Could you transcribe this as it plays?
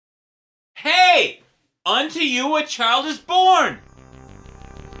Unto you a child is born!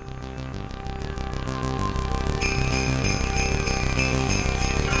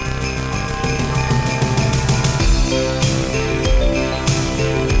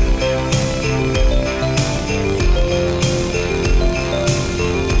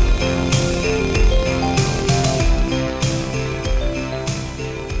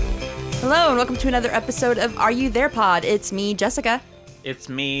 Hello and welcome to another episode of Are You There Pod? It's me, Jessica. It's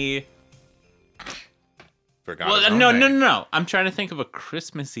me. Forgot. Well, no. I'm trying to think of a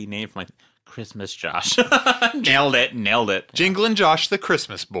Christmassy name for my Christmas Josh. Nailed it. Jinglin' Josh the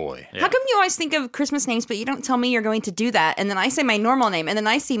Christmas boy. Yeah. How come you always think of Christmas names, but you don't tell me you're going to do that? And then I say my normal name, and then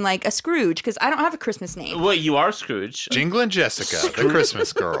I seem like a Scrooge because I don't have a Christmas name. Well, you are Scrooge. Jinglin' Jessica the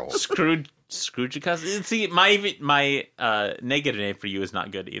Christmas girl. Scrooge, see, my negative name for you is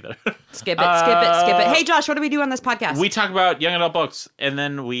not good either. Skip it. Hey, Josh, what do we do on this podcast? We talk about young adult books, and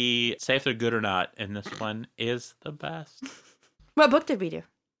then we say if they're good or not, and this one is the best. What book did we do?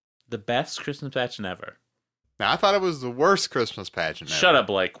 The best Christmas pageant ever. Now, I thought it was the worst Christmas pageant ever. Shut up,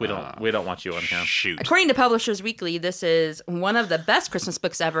 Blake. We don't want you on here. Shoot. According to Publishers Weekly, this is one of the best Christmas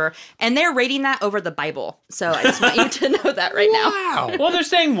books ever, and they're rating that over the Bible. So I just want you to know that right now. Wow. Well, they're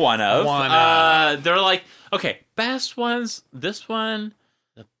saying one of. One of. They're like, okay, best ones, this one,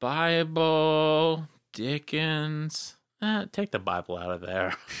 the Bible, Dickens. Take the Bible out of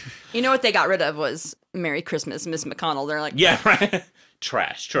there. You know what they got rid of was Merry Christmas, Miss McConnell. They're like, Yeah, right.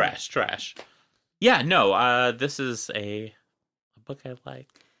 Trash. Yeah, no, this is a book I like.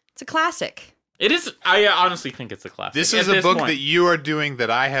 it's a classic. It is, I honestly think it's a classic. This At is a book point. that you are doing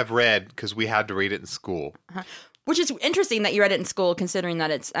that I have read because we had to read it in school. Which is interesting that you read it in school, considering that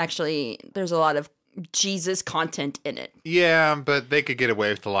it's actually, there's a lot of Jesus content in it. Yeah, but they could get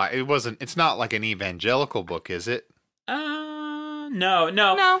away with a lot. It's not like an evangelical book, is it?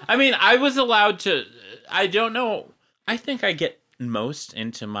 No. I mean, I was allowed to, I don't know. I think I get most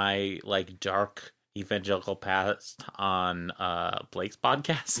into my, like, dark evangelical past on Blake's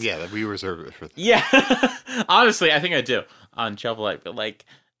podcast. Yeah, we reserve it for that. Yeah. Honestly, I think I do on Shelf Life. But, like,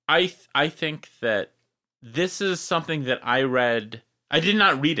 I think that this is something that I read. I did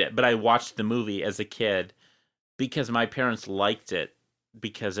not read it, but I watched the movie as a kid because my parents liked it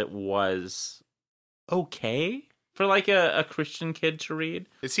because it was okay for like a Christian kid to read.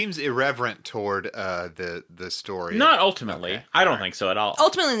 It seems irreverent toward the story. Not ultimately. Okay. I don't think so at all.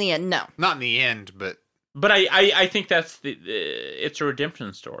 Ultimately, in the end, no. Not in the end, but But I think that's it's a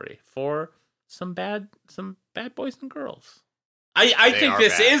redemption story for some bad boys and girls. I think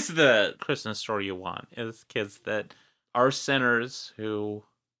this bad. is the Christmas story you want, is kids that are sinners who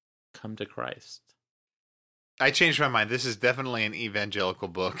come to Christ. I changed my mind. This is definitely an evangelical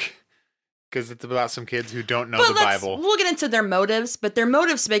book because it's about some kids who don't know But the Bible. we'll get into their motives, but their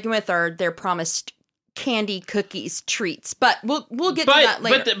motives to begin with are their promised candy, cookies, treats. But we'll get to that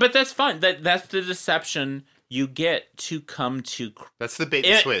later. But that's fine. That's the deception you get to come to. That's the bait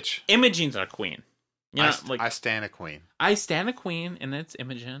and switch. Imogene's our queen. You know, I stand a queen. I stand a queen, and it's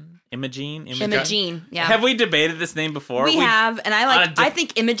Imogen. Imogene. Yeah. Have we debated this name before? We have, and I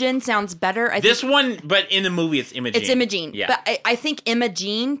think Imogen sounds better. But in the movie, it's Imogene. It's Imogene. Yeah. But I think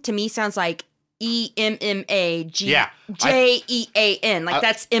Imogene, to me, sounds like EMMAGJEAN. Like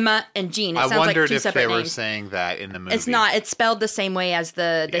that's Emma and Jean. It I sounds like wondered two if separate they were names. saying that in the movie. It's not. It's spelled the same way as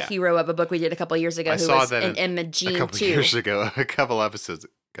the hero of a book we did a couple years ago, I who saw was that in Imogene a couple too. years ago, a couple episodes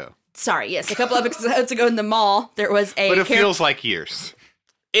ago. Sorry, yes, a couple episodes ago in the mall, there was a. But it feels like years.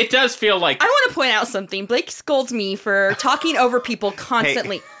 It does feel like. I want to point out something. Blake scolds me for talking over people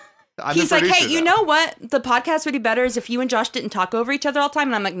constantly. He's like, hey, you know what? The podcast would be better is if you and Josh didn't talk over each other all the time.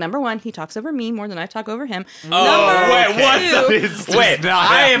 And I'm like, number one, he talks over me more than I talk over him. Wait,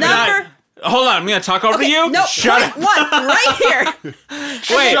 I am not. Hold on, I'm going to talk over you? No, Shut up. What? Right here.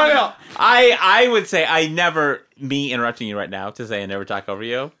 Wait, I would say me interrupting you right now to say I never talk over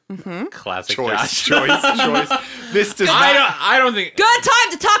you. Mm-hmm. Classic choice. This does I don't think. Good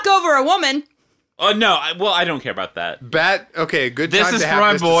time to talk over a woman. Oh, no. I don't care about that. Okay, good This time is to for have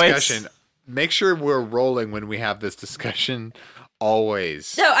my this boys. discussion. Make sure we're rolling when we have this discussion.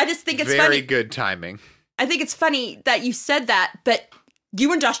 Always. No, I just think it's Very funny. good timing. I think it's funny that you said that, but you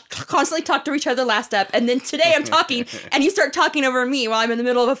and Josh constantly talked to each other last step, and then today I'm talking, and you start talking over me while I'm in the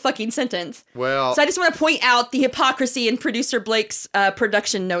middle of a fucking sentence. Well, So I just want to point out the hypocrisy in producer Blake's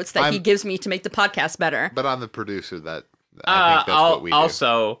production notes that he gives me to make the podcast better. but I'm the producer. I think that's what we do.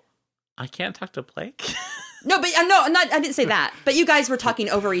 Also, I can't talk to Blake. No, but I didn't say that. But you guys were talking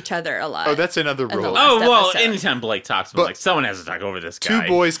over each other a lot. Oh, that's another rule. last Oh, well, episode. anytime Blake talks, I'm like, someone has to talk over this guy. Two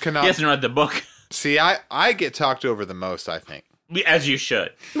boys cannot. He hasn't read the book. See, I get talked over the most, I think. As you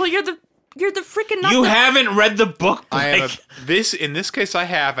should. Well, you're the You're the freaking. You haven't read the book, Blake. In this case, I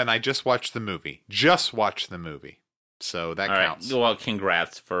have, and I just watched the movie. Just watched the movie, so that counts. Well,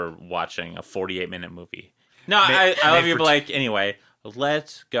 congrats for watching a 48-minute movie. No, I love you, Blake. Anyway,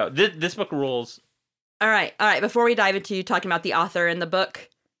 let's go. This book rules. All right. Before we dive into talking about the author and the book,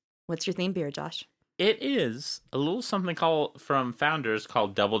 what's your theme beer, Josh? It is a little something from Founders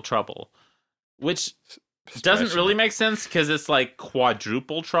called Double Trouble, which doesn't really make sense because it's like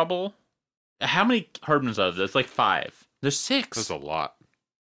quadruple trouble. How many Herdmans are there? It's like 5. There's 6. That's a lot.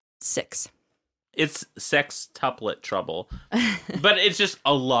 6. It's sextuplet trouble, but it's just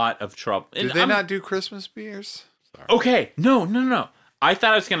a lot of trouble. Do they not do Christmas beers? Sorry. Okay, no. I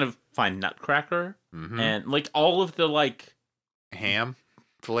thought I was gonna find Nutcracker and like all of the like ham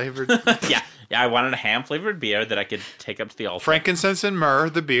flavored. yeah. I wanted a ham flavored beer that I could take up to the altar. Frankincense and myrrh,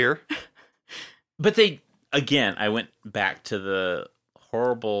 the beer. But I went back to the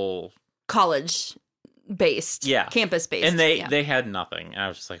horrible college based, campus based, and they had nothing. And I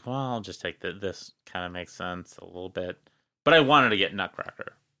was just like, well, I'll just take this. Kind of makes sense a little bit, but I wanted to get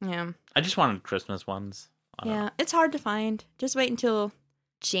Nutcracker. Yeah, I just wanted Christmas ones. Yeah, it's hard to find. Just wait until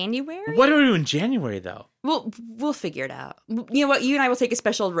January. What do we do in January though? We'll figure it out. You know what? You and I will take a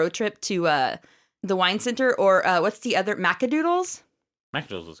special road trip to the wine center, or what's the other, Macadoodles?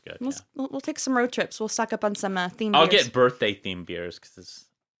 Macadoodles is good. We'll take some road trips. We'll stock up on some themed I'll beers. get birthday themed beers because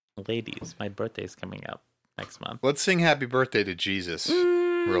ladies, my birthday's coming up next month. Let's sing happy birthday to Jesus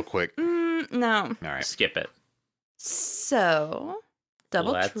real quick. No. All right. Skip it. So,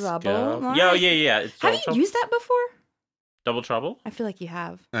 Double Trouble. Yeah. Have you used that before? Double Trouble? I feel like you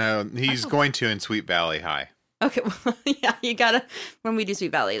have. He's going to in Sweet Valley High. Okay, well, yeah, you gotta, when we do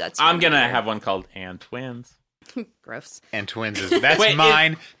Sweet Valley, I'm going to have one called And Twins. Gross. And Twins that's Wait,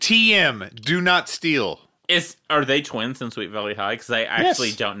 mine. TM, do not steal. Are they twins in Sweet Valley High? Because I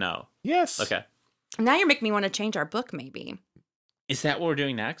actually don't know. Yes. Okay. Now you're making me want to change our book, maybe. Is that what we're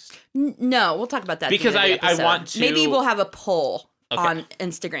doing next? No, we'll talk about that. Because I want to. Maybe we'll have a poll on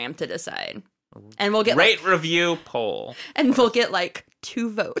Instagram to decide. And we'll get review poll. And we'll get like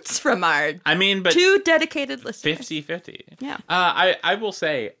 2 votes from our but 2 dedicated listeners. 50-50. Yeah. I will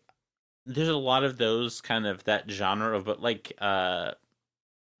say there's a lot of those kind of that genre of, but like I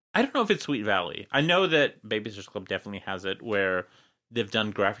don't know if it's Sweet Valley. I know that Babysitters Club definitely has it where they've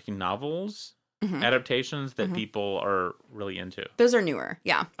done graphic novels adaptations that people are really into. Those are newer.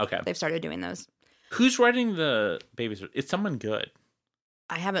 Yeah. Okay. They've started doing those. Who's writing the Babysitters? It's someone good.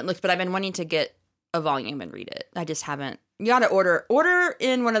 I haven't looked, but I've been wanting to get a volume and read it. I just haven't. You gotta order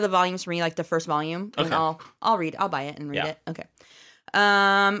in one of the volumes for me, like the first volume, and I'll read. I'll buy it and read it. Okay.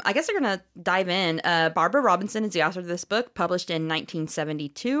 I guess we're gonna dive in. Barbara Robinson is the author of this book, published in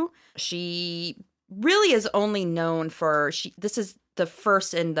 1972. She really is only known for this is the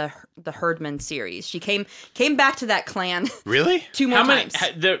first in the Herdman series. She came back to that clan. Really? 2 more times.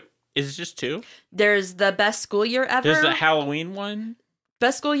 Is it just 2? There's the Best School Year Ever. There's the Halloween one.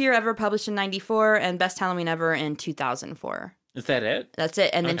 Best School Year Ever, published in 1994, and Best Halloween Ever in 2004. Is that it? That's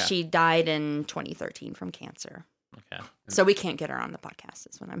it. And then she died in 2013 from cancer. Okay. So we can't get her on the podcast.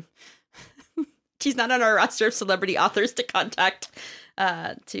 That's what I'm. She's not on our roster of celebrity authors to contact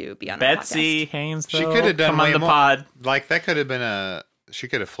to be on Betsy our podcast. Haynes, though, she could have done on the pod. Like that could have been she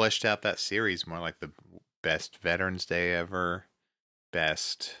could have fleshed out that series more, like the Best Veterans Day Ever,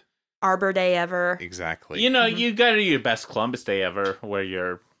 Best Arbor Day Ever. Exactly. You know, you got to do your Best Columbus Day Ever, where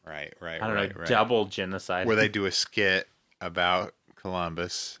you're right. I don't know, double genocide. Where they do a skit about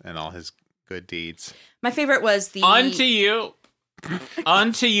Columbus and all his good deeds. My favorite was the Unto you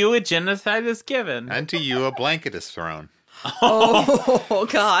a genocide is given. Unto you a blanket is thrown. Oh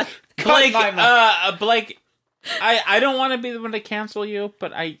God. Blake, Blake, I don't want to be the one to cancel you,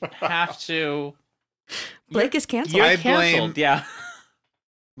 but I have to. Blake is canceled. You're canceled, yeah.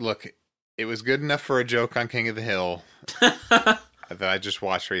 Look, it was good enough for a joke on King of the Hill that I just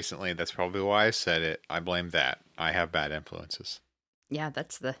watched recently. That's probably why I said it. I blame that. I have bad influences. Yeah,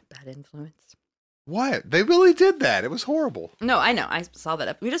 that's the bad influence. What? They really did that. It was horrible. No, I know. I saw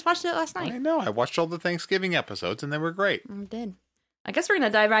that. We just watched it last night. I know. I watched all the Thanksgiving episodes, and they were great. I did. I guess we're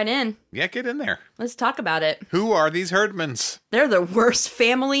going to dive right in. Yeah, get in there. Let's talk about it. Who are these Herdmans? They're the worst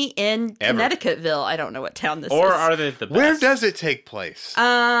family in Connecticutville. I don't know what town this is. Or are they the best? Where does it take place?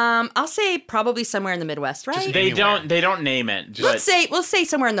 I'll say probably somewhere in the Midwest, right? They don't name it. We'll say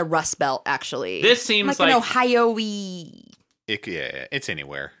somewhere in the Rust Belt, actually. This seems like an Ohio-y. Yeah, it's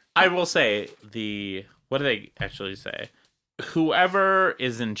anywhere. I will say what do they actually say? Whoever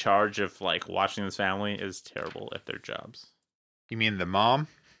is in charge of like watching this family is terrible at their jobs. You mean the mom?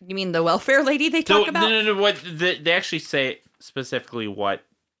 You mean the welfare lady they talk about? No. What they actually say specifically what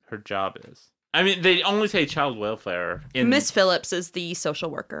her job is. I mean, they only say child welfare. Miss Phillips is the social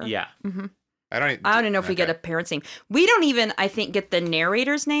worker. Yeah. Mm-hmm. I don't know if we get a parent's name. We don't even, I think, get the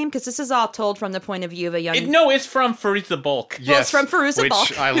narrator's name because this is all told from the point of view of a young. No, it's from Fairuza Balk. Yes, well, it's from Fairuza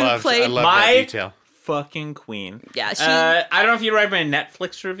Balk. I love my that detail. Fucking queen. Yeah, she. I don't know if you read my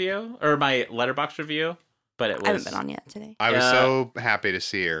Netflix review or my Letterboxd review, but it was. I haven't been on yet today. I was so happy to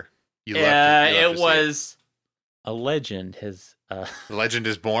see her. It was a legend. The legend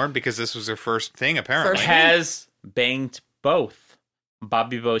is born because this was her first thing, apparently. Has banged both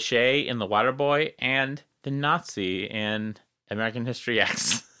Bobby Boucher in The Waterboy and the Nazi in American History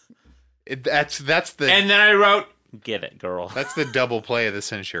X. That's the. And then I wrote, "Get it, girl." That's the double play of the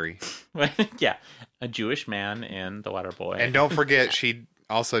century. Yeah, a Jewish man in The Waterboy. And don't forget, she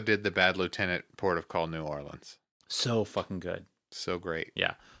also did the Bad Lieutenant, Port of Call, New Orleans. So fucking good. So great.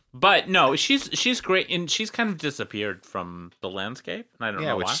 Yeah. But no, she's great, and she's kind of disappeared from the landscape, and I don't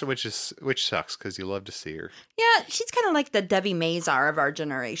know why. Which sucks because you love to see her. Yeah, she's kind of like the Debbie Mazar of our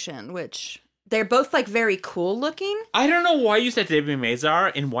generation, which they're both like very cool looking. I don't know why you said Debbie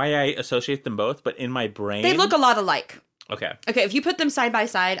Mazar and why I associate them both, but in my brain they look a lot alike. Okay, if you put them side by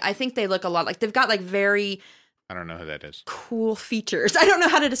side, I think they look a lot like they've got like very. I don't know who that is. Cool features. I don't know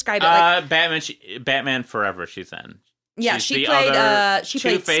how to describe it. Batman Forever. She's in. Yeah, she played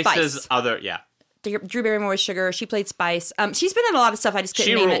Spice. Drew Barrymore's Sugar. She played Spice. She's been in a lot of stuff. I just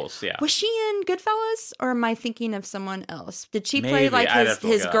couldn't name it. Yeah. Was she in Goodfellas, or am I thinking of someone else? Did she play like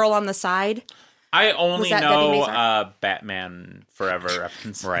his girl on the side? I only know Batman Forever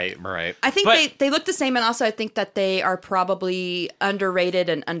reference. Right. I think they look the same, and also I think that they are probably underrated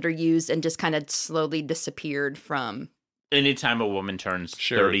and underused and just kind of slowly disappeared from. Anytime a woman turns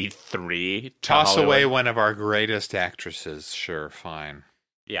 33, toss away one of our greatest actresses. Sure, fine.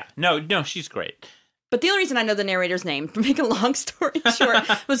 Yeah. No, she's great. But the only reason I know the narrator's name, to make a long story short,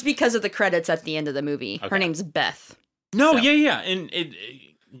 was because of the credits at the end of the movie. Okay. Her name's Beth. No, yeah. And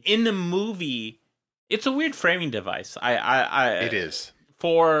in the movie, it's a weird framing device. It is.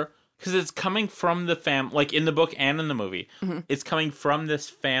 Because it's coming from the like in the book and in the movie, it's coming from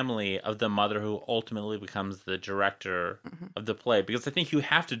this family of the mother who ultimately becomes the director of the play. Because I think you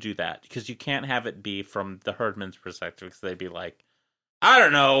have to do that because you can't have it be from the Herdman's perspective because they'd be like, I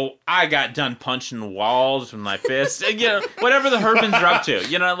don't know, I got done punching walls with my fists. Whatever the Herdmans are up to,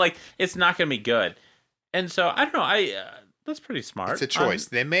 like it's not going to be good. And so I don't know. That's pretty smart. It's a choice.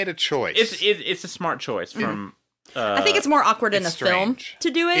 They made a choice. It's a smart choice from. I think it's more awkward in the film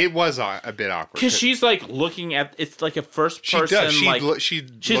to do it. It was a bit awkward because she's like looking at it's like a first person.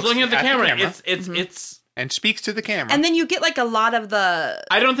 She's looking at the camera. It's and speaks to the camera. And then you get like a lot of the.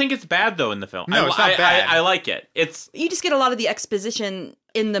 I don't think it's bad though in the film. No, it's not bad. I like it. You just get a lot of the exposition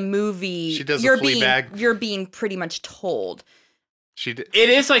in the movie. She does Fleabag. You're being pretty much told. It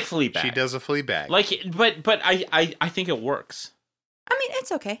is like Fleabag. She does a Fleabag. But I think it works. I mean,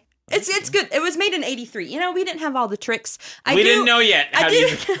 it's okay. It's good. It was made in '83. We didn't have all the tricks. We didn't know yet.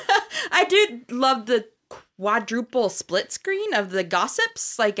 I did love the quadruple split screen of the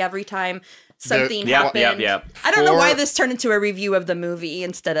gossips. Like every time something happened. Yep. I don't know why this turned into a review of the movie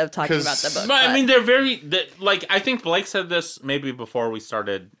instead of talking about the book. But I mean, they're very I think Blake said this maybe before we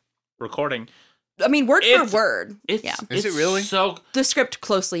started recording. I mean, word for word. Is it really? So the script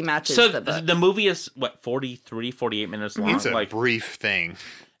closely matches the book. The movie is 48 minutes long. It's a brief thing.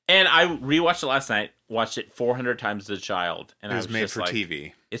 And I rewatched it last night, watched it 400 times as a child. And it was made for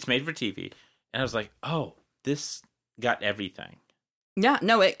TV. It's made for TV. And I was like, oh, this got everything. Yeah,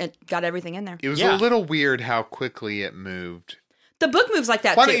 no, it got everything in there. It was a little weird how quickly it moved. The book moves like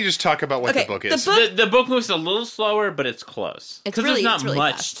that, Why don't you just talk about what the book is? The book moves a little slower, but it's close. Because there's not really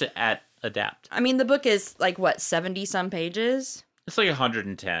much fast. to adapt. I mean, the book is like, 70-some pages? It's like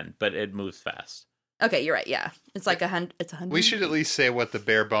 110, but it moves fast. Okay, you're right. Yeah, it's like 100. It's 100. We should at least say what the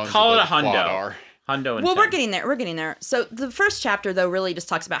bare bones Call of it the plot are. Hundo and well, 10. we're getting there. So the first chapter, though, really just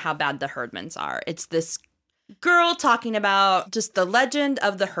talks about how bad the Herdmans are. It's this girl talking about just the legend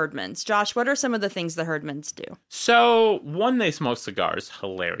of the Herdmans. Josh, what are some of the things the Herdmans do? So, one, they smoke cigars.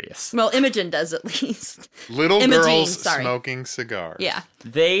 Hilarious. Well, Imogen does at least. Little girls smoking cigars. Yeah.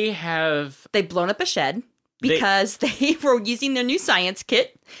 They've blown up a shed because they were using their new science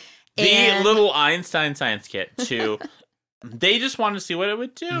kit. The little Einstein science kit to... They just wanted to see what it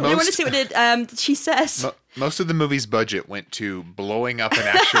would do. They wanted to see what it... she says... Most of the movie's budget went to blowing up an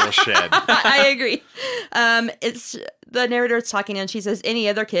actual shed. I agree. It's the narrator is talking and she says, any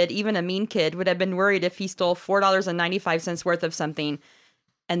other kid, even a mean kid, would have been worried if he stole $4.95 worth of something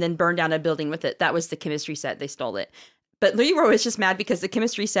and then burned down a building with it. That was the chemistry set. They stole it. But Leroy was just mad because the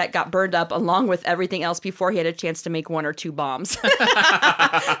chemistry set got burned up along with everything else before he had a chance to make 1 or 2 bombs.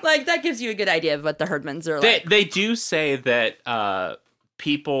 Like, that gives you a good idea of what the Herdmans are like. They do say that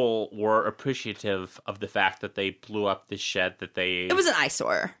people were appreciative of the fact that they blew up the shed that they... It was an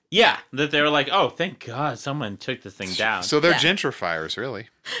eyesore. Yeah, that they were like, oh, thank God someone took this thing down. So they're gentrifiers, really.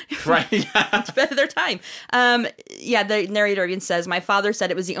 Right. It's better their time. The narrator even says, my father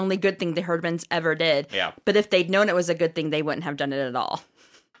said it was the only good thing the Herdmans ever did. Yeah. But if they'd known it was a good thing, they wouldn't have done it at all.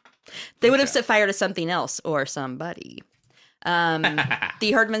 They would have set fire to something else or somebody. The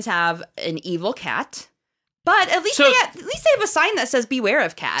Herdmans have an evil cat. But at least they have a sign that says "Beware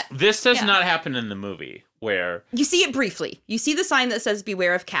of cat." This does not happen in the movie, where you see it briefly. You see the sign that says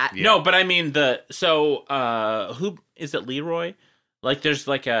 "Beware of cat." Yeah. No, but I mean who is it? Leroy? Like, there's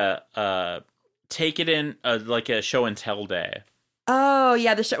like a take it in like a show and tell day. Oh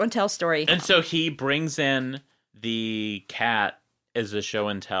yeah, the show and tell story. And so he brings in the cat as a show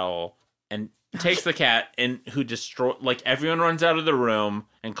and tell, and takes the cat and who destroy. Like, everyone runs out of the room,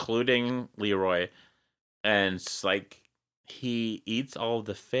 including Leroy. And it's like, he eats all of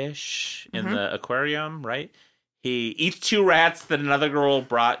the fish in the aquarium, right? He eats 2 rats that another girl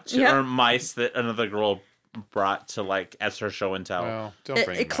brought to, or mice that another girl brought to, like, as her show and tell. Well, don't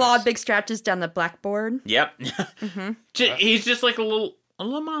bring it clawed big scratches down the blackboard. Yep. He's just like a little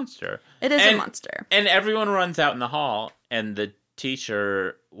monster. It is a monster. And everyone runs out in the hall, and the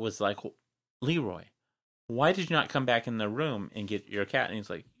teacher was like, Leroy, why did you not come back in the room and get your cat? And he's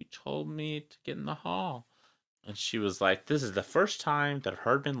like, you told me to get in the hall. And she was like, this is the first time that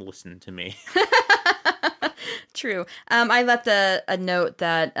Herdman listened to me. True. I left a note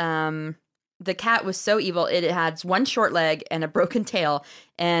that the cat was so evil, it had 1 short leg and a broken tail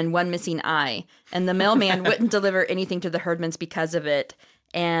and 1 missing eye. And the mailman wouldn't deliver anything to the Herdmans because of it.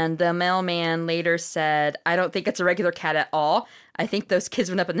 And the mailman later said, I don't think it's a regular cat at all. I think those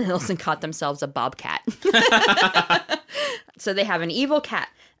kids went up in the hills and caught themselves a bobcat. So they have an evil cat.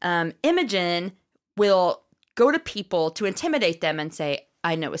 Imogen will go to people to intimidate them and say,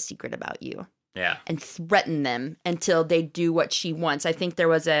 I know a secret about you. Yeah. And threaten them until they do what she wants. I think there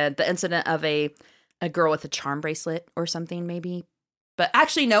was the incident of a girl with a charm bracelet or something, maybe. But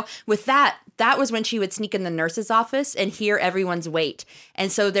actually, no, with that was when she would sneak in the nurse's office and hear everyone's weight.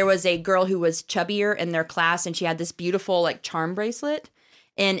 And so there was a girl who was chubbier in their class, and she had this beautiful, like, charm bracelet.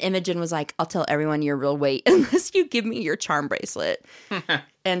 And Imogen was like, I'll tell everyone your real weight unless you give me your charm bracelet.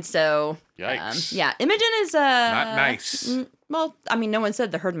 And so, yikes. Imogen is not nice. Well, I mean, no one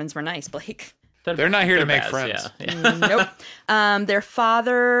said the Herdmans were nice, Blake. They're not here to make friends. Yeah. Nope. Their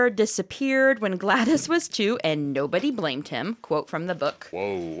father disappeared when Gladys was 2, and nobody blamed him. Quote from the book.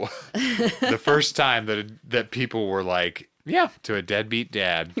 Whoa. The first time that people were like, yeah, to a deadbeat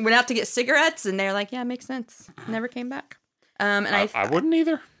dad. He went out to get cigarettes, and they're like, yeah, makes sense. Never came back. And I wouldn't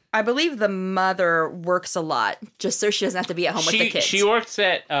either. I believe the mother works a lot just so she doesn't have to be at home with the kids. She works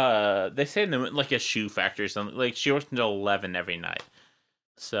at, they say, like a shoe factory or something. Like, she works until 11 every night.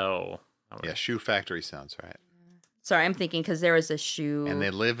 So... Yeah, shoe factory sounds right. Sorry, I'm thinking because there was a shoe... And they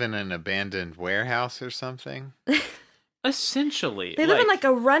live in an abandoned warehouse or something? Essentially. They live in like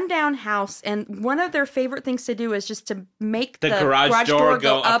a rundown house, and one of their favorite things to do is just to make the garage door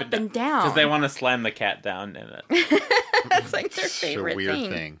go up and down. Because they want to slam the cat down in it. That's like their favorite thing. It's a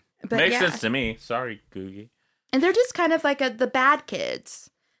weird thing. But makes sense to me. Sorry, Googie. And they're just kind of like the bad kids.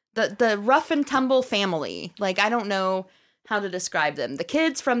 The rough and tumble family. Like, I don't know how to describe them. The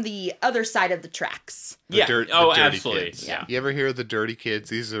kids from the other side of the tracks. The dirty absolutely. Kids. Yeah. You ever hear of the dirty kids?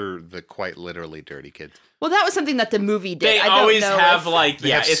 These are the quite literally dirty kids. Well, that was something that the movie did. They always have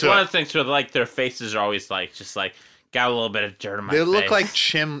it's one of the things where like their faces are always like just like got a little bit of dirt on my face. They look like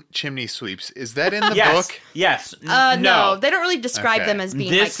chimney sweeps. Is that in the book? Yes. No, they don't really describe them as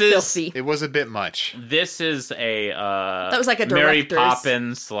being filthy. It was a bit much. This is a that was like a Mary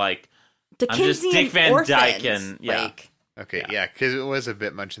Poppins, like Dickensian I'm just Dick Van orphans, Dyke and Okay, because it was a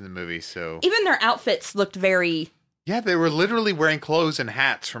bit much in the movie, so... Even their outfits looked very... Yeah, they were literally wearing clothes and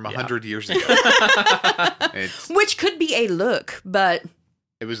hats from 100 years ago. Which could be a look, but...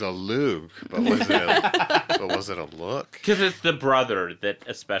 It was a look, but was it a look? Because it's the brother that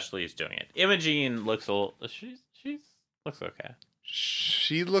especially is doing it. Imogen looks a little... She looks okay.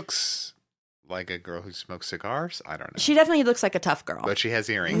 She looks... like a girl who smokes cigars? I don't know. She definitely looks like a tough girl. But she has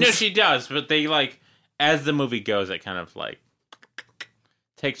earrings. No, she does, but they like... As the movie goes, it kind of like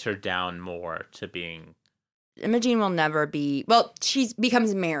takes her down more to being. Imogen will never be. Well, she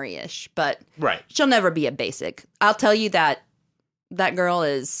becomes Mary-ish, but right. She'll never be a basic. I'll tell you that girl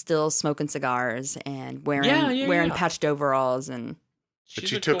is still smoking cigars and wearing patched overalls, and but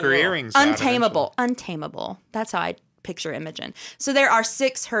she took her earrings. Untamable. That's how I picture Imogen. So there are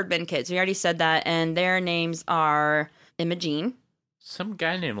 6 herdman kids. We already said that, and their names are Imogene. Some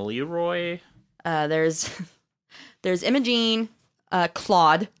guy named Leroy. There's Imogene,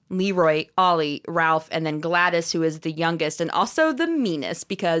 Claude, Leroy, Ollie, Ralph, and then Gladys, who is the youngest and also the meanest,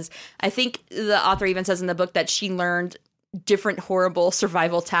 because I think the author even says in the book that she learned different horrible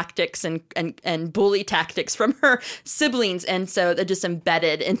survival tactics and bully tactics from her siblings, and so they're just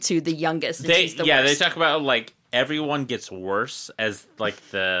embedded into the youngest. And she's the worst. They talk about like everyone gets worse as like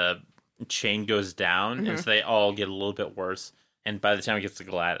the chain goes down, and so they all get a little bit worse. And by the time it gets to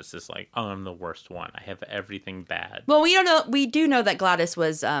Gladys, it's like, oh, I'm the worst one. I have everything bad. Well, we don't know. We do know that Gladys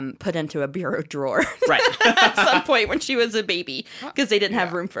was put into a bureau drawer, right, at some point when she was a baby, because they didn't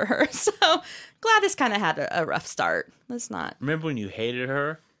have room for her. So Gladys kind of had a rough start. Let's not. Remember when you hated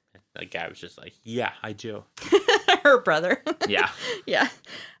her? That guy was just like, yeah, I do. Her brother. Yeah. Yeah.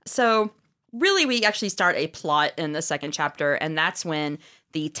 So really, we actually start a plot in the second chapter, and that's when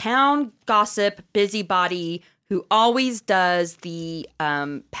the town gossip busybody who always does the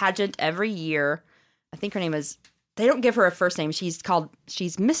pageant every year. I think her name is, they don't give her a first name. She's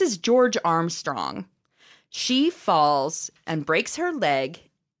Mrs. George Armstrong. She falls and breaks her leg,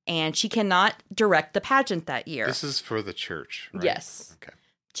 and she cannot direct the pageant that year. This is for the church, right? Yes. Okay.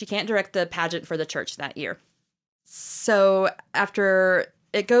 She can't direct the pageant for the church that year. So after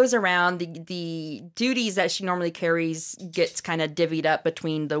it goes around, the duties that she normally carries gets kind of divvied up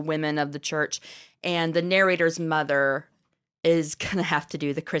between the women of the church, and the narrator's mother is going to have to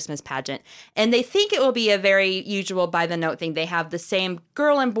do the Christmas pageant. And they think it will be a very usual by-the-note thing. They have the same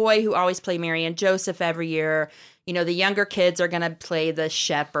girl and boy who always play Mary and Joseph every year. You know, the younger kids are going to play the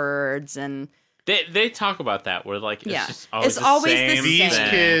shepherds, and They talk about that where like it's just it's always the same These thing.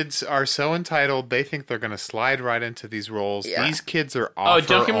 kids are so entitled; they think they're going to slide right into these roles. Yeah. These kids are don't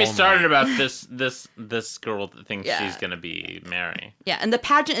get me only. started about this girl that thinks Yeah. she's gonna be Mary. Yeah, and the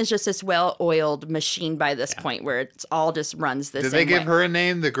pageant is just this well-oiled machine by this point where it's all just runs the Did same they give way. her a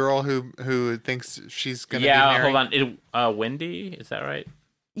name? The girl who thinks she's going to be Yeah, Mary. hold on. Wendy, is that right?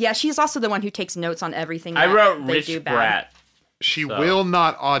 Yeah, she's also the one who takes notes on everything I that wrote they Rich do bad. Brat. She So- will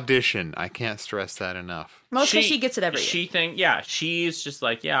not audition. I can't stress that enough. Mostly she gets it every year. She's just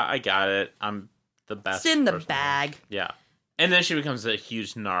like, yeah, I got it. I'm the best. It's in the person. bag. Yeah. And then she becomes a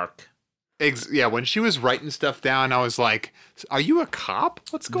huge narc. Yeah, when she was writing stuff down, I was like, "Are you a cop?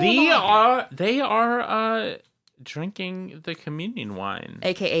 What's going on?" They are drinking the communion wine.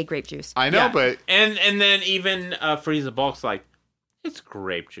 AKA grape juice. I know, Yeah. but And then even Frieza Bulk's like, it's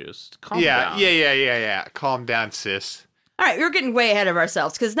grape juice. Calm down. yeah. Calm down, sis. All right, we're getting way ahead of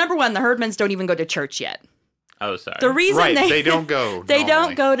ourselves because number one, the Herdmans don't even go to church yet. Oh, sorry. The reason Right, they don't go. they normally.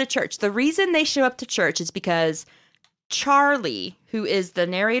 don't go to church. The reason they show up to church is because Charlie, who is the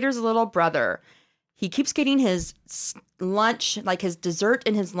narrator's little brother, he keeps getting his lunch, like his dessert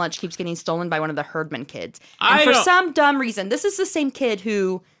and his lunch keeps getting stolen by one of the Herdman kids. And for some dumb reason, this is the same kid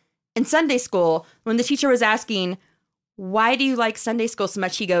who, in Sunday school, when the teacher was asking, why do you like Sunday school so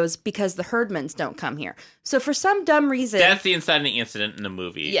much? He goes, because the Herdmans don't come here. So for some dumb reason... That's the inciting incident in the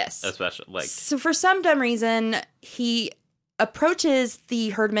movie. Yes. Especially, So for some dumb reason, he approaches the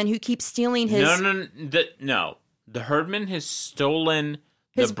Herdman who keeps stealing his... No. The Herdman has stolen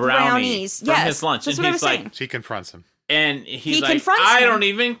His the brownie brownies. from Yes, his lunch. that's And what I he's was like, saying. She confronts him. and he's He like, confronts I him. don't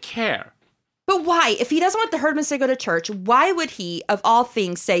even care. But why? If he doesn't want the Herdmans to go to church, why would he, of all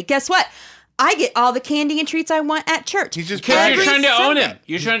things, say, guess what? I get all the candy and treats I want at church. He's just Because you're trying to own Sunday. him.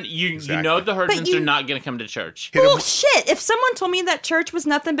 You're trying. You Exactly. know the Herdmans you- are not going to come to church. Bullshit. If someone told me that church was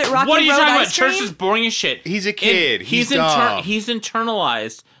nothing but rock What are and you roll talking about? ice cream, Church is boring as shit. He's a kid. And He's dumb. he's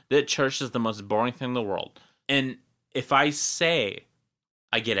internalized that church is the most boring thing in the world. And if I say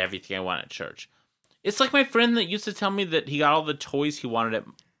I get everything I want at church, it's like my friend that used to tell me that he got all the toys he wanted at.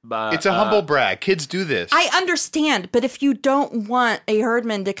 It's a humble brag. Kids do this. I understand, but if you don't want a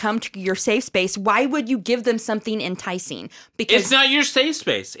Herdman to come to your safe space, why would you give them something enticing? Because It's not your safe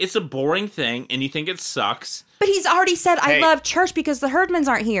space. It's a boring thing, and you think it sucks. But he's already said, I Hey. love church because the Herdmans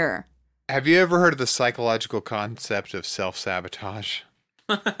aren't here. Have you ever heard of the psychological concept of self-sabotage?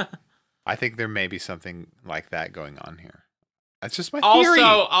 I think there may be something like that going on here. That's just my theory.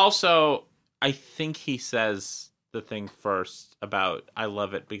 Also, I think he says the thing first about I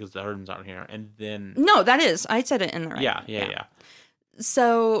love it because the Herdmans aren't here, and then No, that is. I said it in the right. yeah.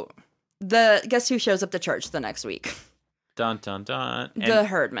 So, guess who shows up to church the next week? Dun dun dun. And The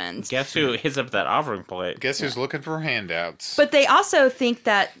Herdmans. guess who hits up that offering plate? Guess who's looking for handouts? But they also think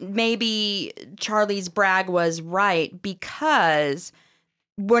that maybe Charlie's brag was right because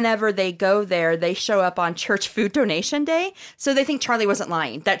whenever they go there, they show up on church food donation day. So they think Charlie wasn't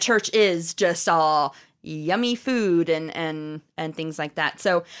lying. That church is just all yummy food and things like that.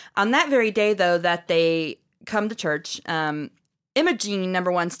 So on that very day, though, that they come to church, Imogene,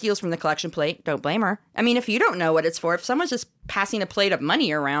 number one, steals from the collection plate. Don't blame her. I mean, if you don't know what it's for, if someone's just passing a plate of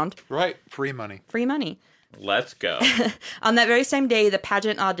money around. Right. Free money. Free money. Let's go. On that very same day, the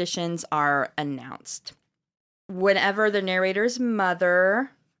pageant auditions are announced. Whenever the narrator's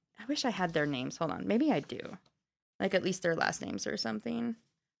mother... I wish I had their names. Hold on. Maybe I do. Like at least their last names or something.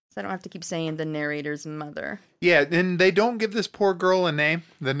 So I don't have to keep saying the narrator's mother. Yeah, and they don't give this poor girl a name,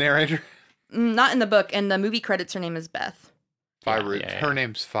 the narrator. Not in the book. And the movie credits, her name is Beth. Her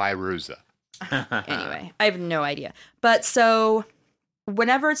name's Firuza. Anyway, I have no idea. But so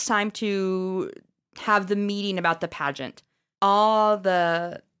whenever it's time to have the meeting about the pageant, all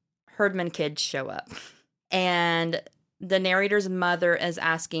the Herdman kids show up. And the narrator's mother is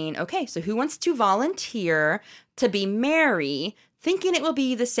asking, okay, so who wants to volunteer to be Mary, thinking it will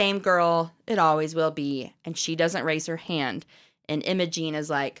be the same girl it always will be. And she doesn't raise her hand. And Imogene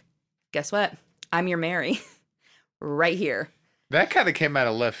is like, guess what? I'm your Mary. Right here. That kind of came out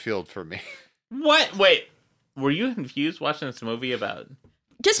of left field for me. What? Wait. Were you confused watching this movie about...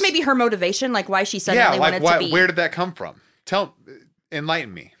 Just maybe her motivation, like why she suddenly wanted to be... Where did that come from?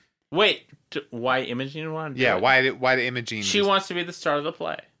 Enlighten me. Wait, why Imogene wanted to do it? Why did Imogene... She wants to be the star of the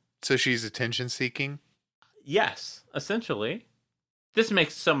play. So she's attention-seeking? Yes, essentially. This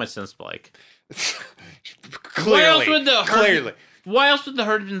makes so much sense, Blake. Clearly. Why else would the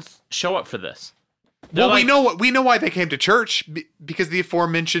Herdmans show up for this? Well, we know why they came to church, because the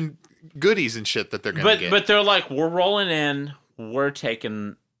aforementioned goodies and shit that they're going to get. But they're like, we're rolling in, we're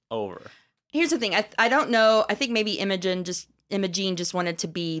taking over. Here's the thing. I don't know. I think maybe Imogene just wanted to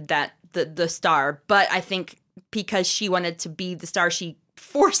be the star, but I think because she wanted to be the star, she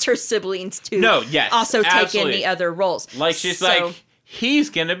forced her siblings to also take in the other roles. Like she's like, he's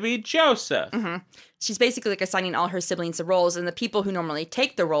going to be Joseph. Mm-hmm. She's basically like assigning all her siblings the roles, and the people who normally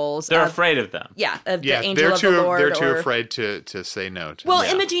take the roles... They're afraid of them. Yeah, of the angel of the Lord. They're too afraid to say no to them.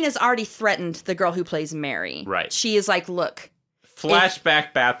 Imogene has already threatened the girl who plays Mary. Right. She is like, look...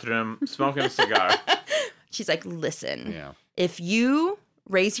 Flashback bathroom, smoking a cigar. She's like, listen, if you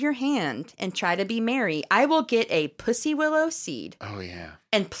raise your hand and try to be Mary, I will get a pussy willow seed. Oh, yeah.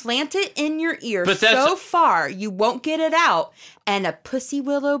 And plant it in your ear so far you won't get it out, and a pussy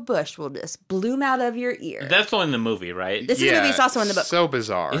willow bush will just bloom out of your ear. That's only in the movie, right? This is the movie. It's also in the book. So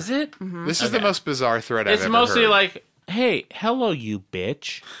bizarre. Is it? Mm-hmm. This is the most bizarre threat I've ever heard. It's mostly like, hey, hello, you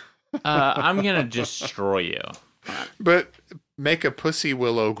bitch. I'm going to destroy you. But make a pussy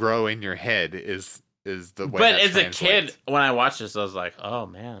willow grow in your head is the way. But as a kid, when I watched this, I was like, "Oh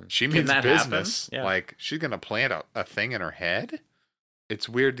man, she means business. Yeah. Like she's gonna plant a thing in her head." It's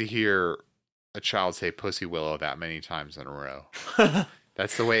weird to hear a child say "pussy willow" that many times in a row.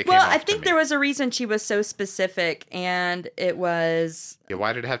 That's the way it came off I think there was a reason she was so specific, and it was... Yeah,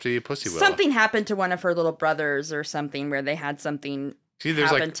 why did it have to be a pussy willow? Something happened to one of her little brothers or something where they had something. See,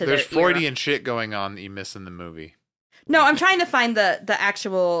 there's Freudian shit going on that you miss in the movie. No, I'm trying to find the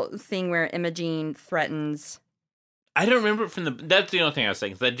actual thing where Imogene threatens. I don't remember it from the... That's the only thing I was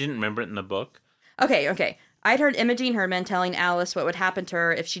saying, because I didn't remember it in the book. Okay. I'd heard Imogene Herdman telling Alice what would happen to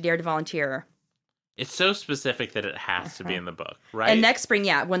her if she dared to volunteer. It's so specific that it has to be in the book, right? And next spring,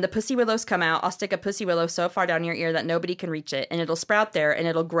 when the pussy willows come out, I'll stick a pussy willow so far down your ear that nobody can reach it, and it'll sprout there, and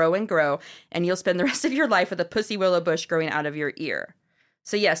it'll grow and grow, and you'll spend the rest of your life with a pussy willow bush growing out of your ear.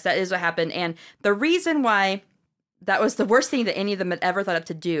 So yes, that is what happened, and the reason why... That was the worst thing that any of them had ever thought of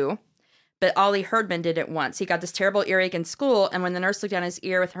to do. But Ollie Herdman did it once. He got this terrible earache in school, and when the nurse looked down his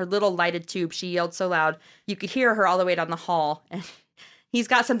ear with her little lighted tube, she yelled so loud, you could hear her all the way down the hall. And he's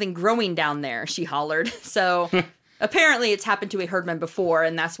got something growing down there, she hollered. So apparently it's happened to a Herdman before,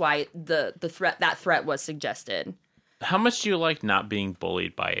 and that's why that threat was suggested. How much do you like not being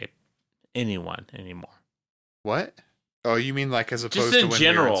bullied by anyone anymore? What? Oh, you mean like as opposed to when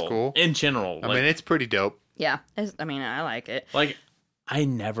you're in school? In general. I mean, it's pretty dope. Yeah, I mean, I like it. Like, I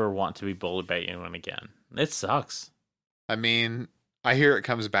never want to be bullied by anyone again. It sucks. I mean, I hear it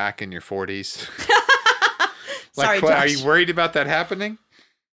comes back in your 40s. Sorry, Josh. Are you worried about that happening?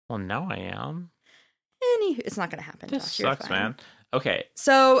 Well, now I am. It's not going to happen, This Josh. sucks, man. Okay.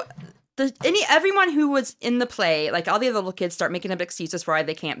 So, everyone who was in the play, like all the other little kids start making up excuses for why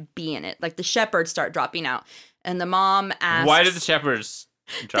they can't be in it. Like the shepherds start dropping out. And the mom asks... Why did the shepherds...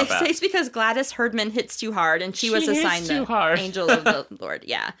 They say it's because Gladys Herdman hits too hard, and she was assigned the angel of the Lord.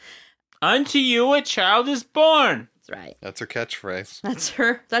 Yeah. Unto you a child is born. That's right. That's her catchphrase.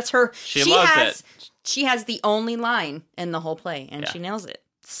 That's her. She loves it. She has the only line in the whole play, and she nails it.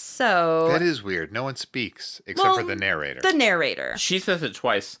 So that is weird. No one speaks except for the narrator. The narrator. She says it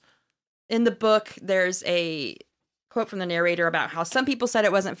twice. In the book, there's a quote from the narrator about how some people said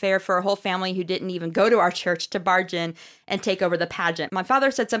it wasn't fair for a whole family who didn't even go to our church to barge in and take over the pageant. My father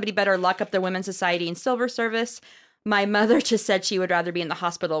said somebody better lock up the Women's Society and Silver Service. My mother just said she would rather be in the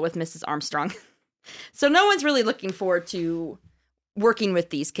hospital with Mrs. Armstrong. So no one's really looking forward to working with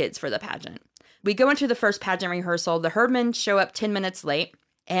these kids for the pageant. We go into the first pageant rehearsal. The Herdmans show up 10 minutes late.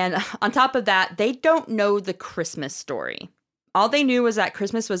 And on top of that, they don't know the Christmas story. All they knew was that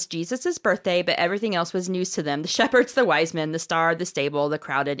Christmas was Jesus' birthday, but everything else was news to them. The shepherds, the wise men, the star, the stable, the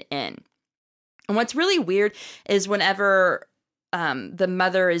crowded inn. And what's really weird is whenever the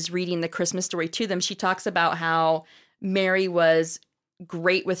mother is reading the Christmas story to them, she talks about how Mary was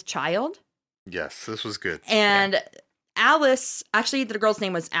great with child. Yes, this was good. And Alice, actually the girl's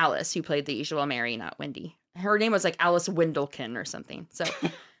name was Alice, who played the usual Mary, not Wendy. Her name was like Alice Windlekin or something. So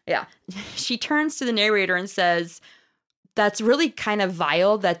yeah, she turns to the narrator and says, that's really kind of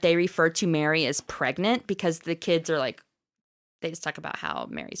vile that they refer to Mary as pregnant, because the kids are like, they just talk about how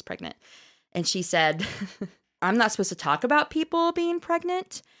Mary's pregnant. And she said, I'm not supposed to talk about people being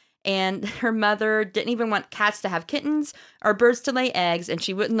pregnant. And her mother didn't even want cats to have kittens or birds to lay eggs. And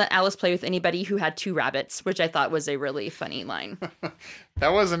she wouldn't let Alice play with anybody who had 2 rabbits, which I thought was a really funny line.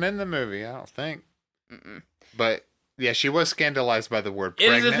 That wasn't in the movie, I don't think. Mm-mm. But yeah, she was scandalized by the word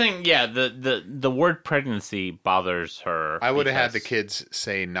pregnant. It is the thing, yeah, the word pregnancy bothers her. I would have had the kids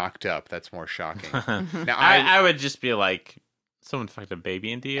say knocked up. That's more shocking. Now I would just be like, someone fucked a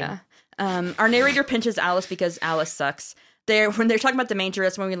baby into you? Yeah. Our narrator pinches Alice because Alice sucks. When they're talking about the manger,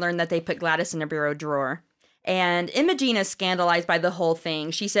 that's when we learn that they put Gladys in a bureau drawer. And Imogene is scandalized by the whole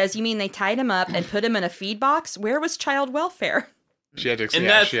thing. She says, you mean they tied him up and put him in a feed box? Where was child welfare? She had to explain.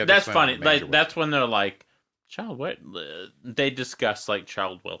 And that's funny. Like, that's when they're like, they discuss like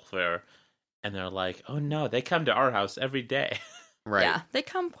child welfare, and they're like, oh no, they come to our house every day. Right. Yeah, they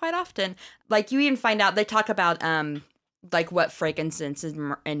come quite often. Like, you even find out, they talk about like what frankincense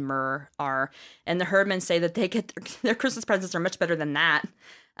and myrrh are, and the Herdmans say that they get their Christmas presents are much better than that,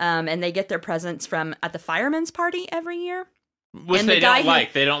 and they get their presents from at the firemen's party every year, which they don't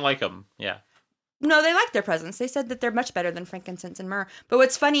like. They don't like them. Yeah. No, they like their presents. They said that they're much better than frankincense and myrrh. But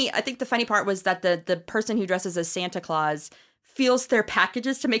what's funny, I think the funny part was that the person who dresses as Santa Claus feels their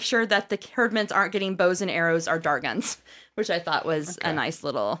packages to make sure that the Herdmans aren't getting bows and arrows or dart guns, which I thought was a nice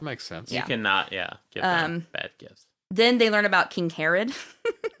little... Makes sense. You cannot, give them bad gifts. Then they learn about King Herod.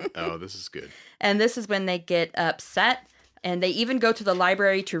 Oh, this is good. And this is when they get upset, and they even go to the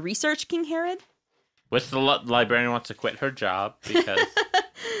library to research King Herod. Which the librarian wants to quit her job because...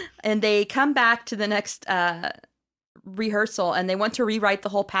 And they come back to the next rehearsal, and they want to rewrite the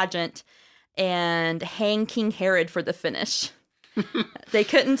whole pageant and hang King Herod for the finish. They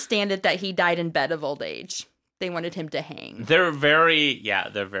couldn't stand it that he died in bed of old age. They wanted him to hang. They're very...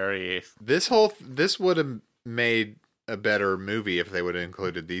 This would have made a better movie if they would have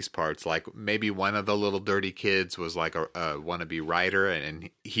included these parts. Like, maybe one of the little dirty kids was like a wannabe writer, and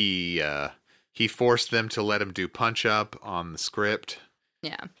he forced them to let him do punch up on the script.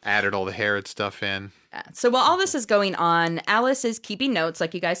 Yeah. Added all the Herod stuff in. Yeah. So while all this is going on, Alice is keeping notes,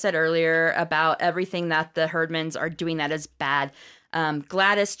 like you guys said earlier, about everything that the Herdmans are doing that is bad.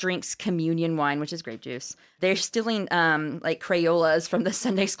 Gladys drinks communion wine, which is grape juice. They're stealing like Crayolas from the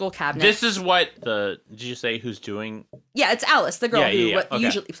Sunday school cabinet. This is what did you say who's doing? Yeah, it's Alice, the girl who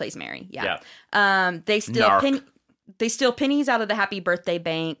usually plays Mary. Yeah. They steal pennies out of the Happy Birthday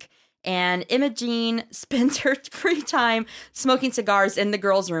bank. And Imogene spends her free time smoking cigars in the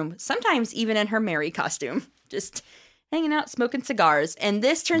girls' room, sometimes even in her Mary costume, just hanging out, smoking cigars. And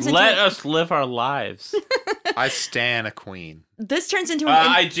this turns into... Let us live our lives. I stan a queen. This turns into...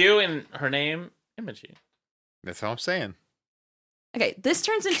 I do, in her name, Imogene. That's all I'm saying. Okay, this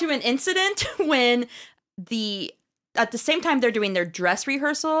turns into an incident when at the same time they're doing their dress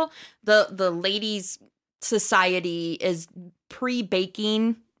rehearsal, the ladies' society is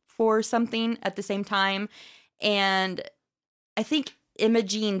pre-baking for something at the same time, and I think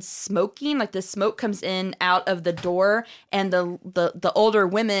Imogene's smoking, like the smoke comes in out of the door, and the older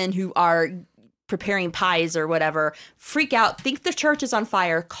women who are preparing pies or whatever freak out, think the church is on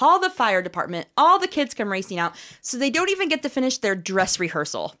fire, call the fire department, all the kids come racing out, so they don't even get to finish their dress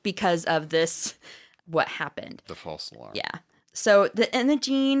rehearsal because of this, what happened. The false alarm. Yeah. So the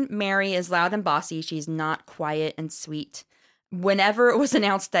Imogene Mary is loud and bossy. She's not quiet and sweet. Whenever it was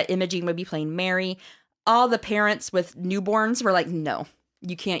announced that Imogene would be playing Mary, all the parents with newborns were like, no,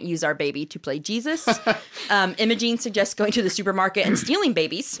 you can't use our baby to play Jesus. Imogene suggests going to the supermarket and stealing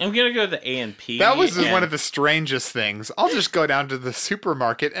babies. I'm going to go to the A&P. That was one of the strangest things. I'll just go down to the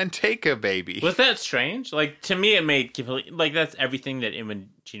supermarket and take a baby. Was that strange? Like, to me, it made complete... Like, that's everything that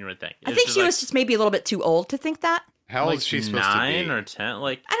Imogene would think. I think she was just maybe a little bit too old to think that. How old is she supposed to be? 9 or 10?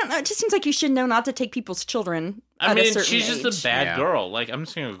 Like, I don't know. It just seems like you should know not to take people's children I at a mean, certain she's age. just a bad girl. Like, I'm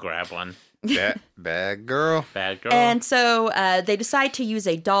just going to go grab one. Bad girl. Bad girl. And so they decide to use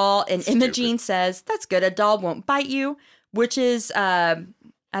a doll, and Imogene says, that's good, a doll won't bite you, which is,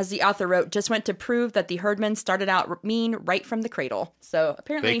 as the author wrote, just went to prove that the Herdmans started out mean right from the cradle. So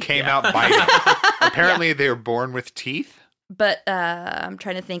apparently... They came out biting. Apparently they were born with teeth. But I'm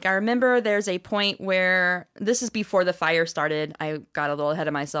trying to think. I remember there's a point where, this is before the fire started. I got a little ahead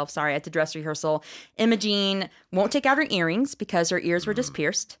of myself. Sorry, at the dress rehearsal. Imogene won't take out her earrings because her ears were just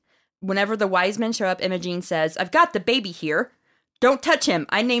pierced. Whenever the wise men show up, Imogene says, I've got the baby here. Don't touch him.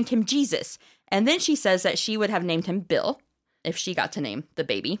 I named him Jesus. And then she says that she would have named him Bill if she got to name the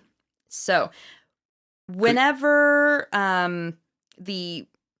baby. So whenever the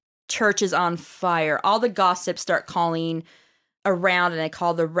church is on fire, all the gossips start calling around, and they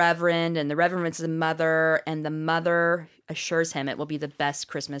call the reverend, and the reverend's the mother, and the mother assures him it will be the best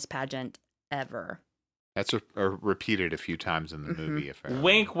Christmas pageant ever. That's repeated a few times in the movie. If I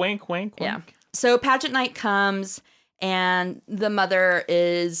wink, wink, wink, wink. Yeah. So pageant night comes, and the mother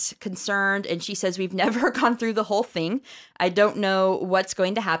is concerned, and she says, we've never gone through the whole thing. I don't know what's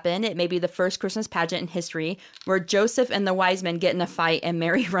going to happen. It may be the first Christmas pageant in history where Joseph and the wise men get in a fight and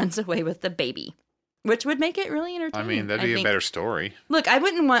Mary runs away with the baby, which would make it really entertaining. I mean, that'd be a better story. Look, I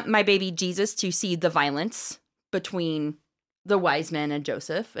wouldn't want my baby Jesus to see the violence between the wise men and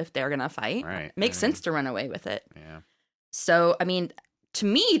Joseph if they're going to fight. Right. Makes sense to run away with it. Yeah. So, I mean, to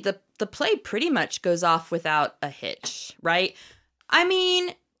me, the play pretty much goes off without a hitch, right? I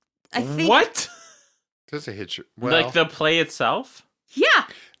mean, I think... What? There's a hitch. Well, like the play itself? Yeah.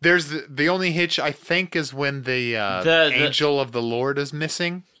 There's the only hitch, I think, is when the angel of the Lord is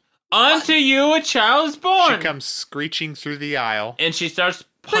missing. Unto you a child is born. She comes screeching through the aisle. And she starts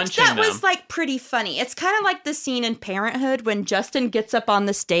punching them. But that was, like, pretty funny. It's kind of like the scene in Parenthood when Justin gets up on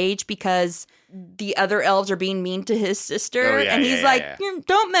the stage because the other elves are being mean to his sister. And he's like,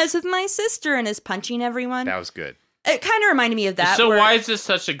 don't mess with my sister, and is punching everyone. That was good. It kind of reminded me of that. So why is this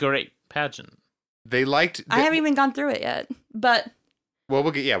such a great pageant? They liked... I haven't even gone through it yet, but... Well,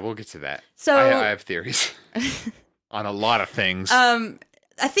 we'll get to that. So I have theories on a lot of things.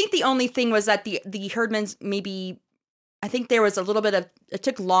 I think the only thing was that the Herdmans maybe... I think there was a little bit of... It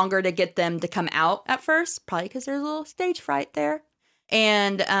took longer to get them to come out at first, probably because there's a little stage fright there.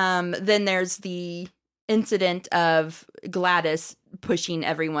 And then there's the incident of Gladys pushing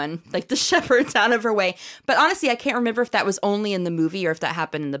everyone, like the shepherds, out of her way. But honestly, I can't remember if that was only in the movie or if that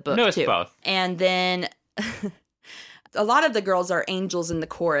happened in the book, No, it's too. both. And then... A lot of the girls are angels in the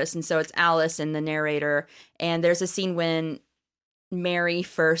chorus, and so it's Alice and the narrator. And there's a scene when Mary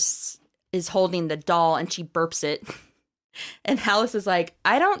first is holding the doll and she burps it. And Alice is like,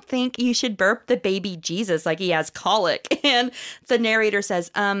 I don't think you should burp the baby Jesus, like he has colic. And the narrator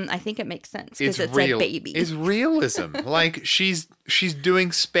says, I think it makes sense because it's a baby. It's realism. Like she's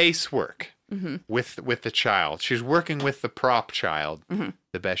doing space work with the child. She's working with the prop child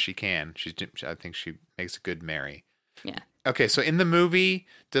the best she can. I think she makes a good Mary. Yeah. Okay, so in the movie,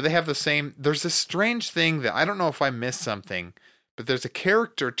 do they have the same... There's a strange thing that I don't know if I missed something, but there's a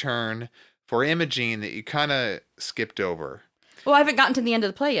character turn for Imogene that you kind of skipped over. Well, I haven't gotten to the end of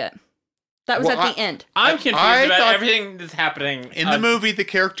the play yet. That was at the end. I'm confused about everything that's happening. In the movie, the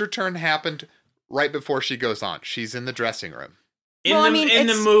character turn happened right before she goes on. She's in the dressing room. In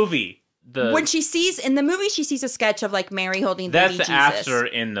the movie. When she sees... In the movie, she sees a sketch of, like, Mary holding the baby Jesus. That's after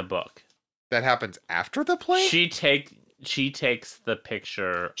in the book. That happens after the play? She takes the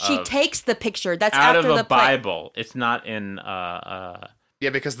picture. She takes the picture. That's out after of the a Bible. It's not in. Yeah,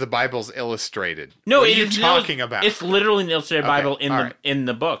 because the Bible's illustrated. No, what are you talking about? It's literally an illustrated Bible in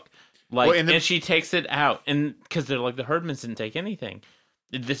the book. Like, and she takes it out, and because they're like the Herdmans didn't take anything.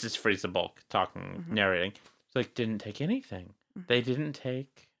 This is Frieza Bulk talking, narrating. It's like didn't take anything. They didn't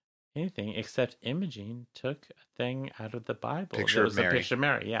take anything except Imogene took a thing out of the Bible. Picture of Mary. A picture of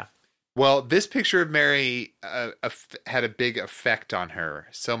Mary. Yeah. Well, this picture of Mary had a big effect on her,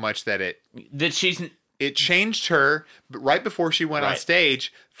 so much that it changed her right before she went on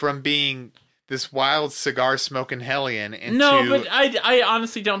stage from being this wild cigar smoking hellion into... No, but I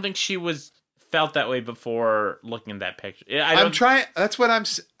honestly don't think she felt that way before looking at that picture. That's what I'm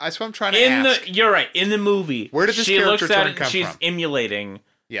trying to ask. You're right. In the movie, where did this character turn come she's from? emulating.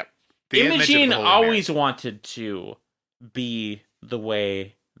 Yep. Imogene always wanted to be the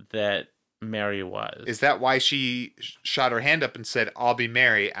way that Mary was. Is that why she shot her hand up and said, "I'll be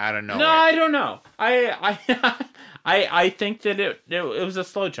Mary" out of nowhere? No, I don't know. I think that it was a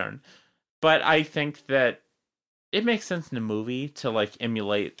slow turn, but I think that it makes sense in the movie to like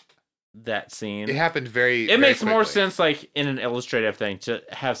emulate that scene. It happened very. It makes more sense like in an illustrative thing to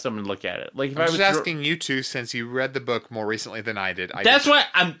have someone look at it. Like if I'm just asking you two, since you read the book more recently than I did. That's what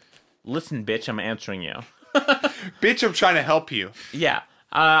I'm. Listen, bitch, I'm answering you. Bitch, I'm trying to help you. Yeah,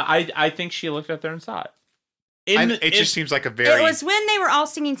 I think she looked up there and saw it. It just seems like a very. It was when they were all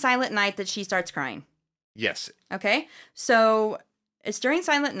singing Silent Night that she starts crying. Yes. Okay, so it's during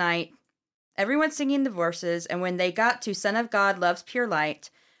Silent Night. Everyone's singing the verses, and when they got to Son of God Loves Pure Light,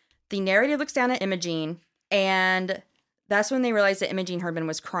 the narrator looks down at Imogene, and that's when they realized that Imogene Herdman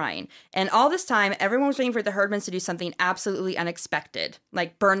was crying. And all this time, everyone was waiting for the Herdmans to do something absolutely unexpected,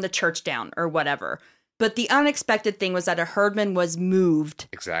 like burn the church down or whatever. But the unexpected thing was that a Herdman was moved.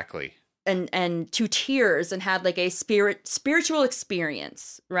 Exactly. And to tears and had like a spiritual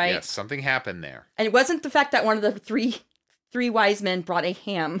experience, right? Yes, something happened there. And it wasn't the fact that one of the three wise men brought a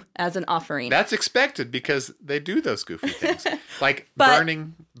ham as an offering. That's expected because they do those goofy things. Like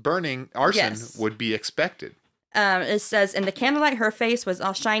burning arson would be expected. It says, in the candlelight, her face was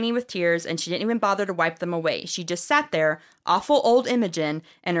all shiny with tears, and she didn't even bother to wipe them away. She just sat there, awful old Imogen,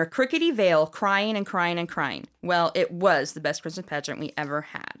 in her crickety veil, crying and crying and crying. Well, it was the best Christmas pageant we ever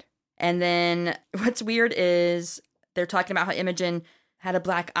had. And then what's weird is they're talking about how Imogen had a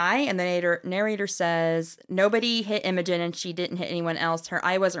black eye, and the narrator says nobody hit Imogen and she didn't hit anyone else. Her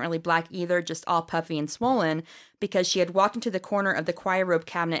eye wasn't really black either, just all puffy and swollen, because she had walked into the corner of the choir robe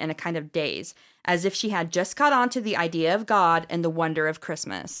cabinet in a kind of daze, as if she had just caught on to the idea of God and the wonder of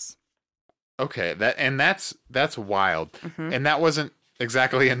Christmas. Okay, that's wild, and that wasn't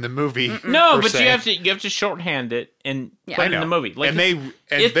exactly in the movie. No, but you have to shorthand it and put it in the movie. Like they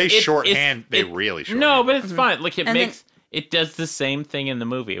really shorthand. No, but it's fine. Like it does the same thing in the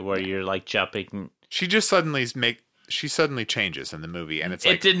movie where you're like jumping. She suddenly changes in the movie, and it's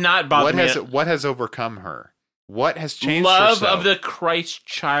like it did not bother me. What has overcome her? What has changed? Love of the Christ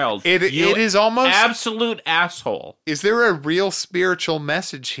child. It is almost absolute asshole. Is there a real spiritual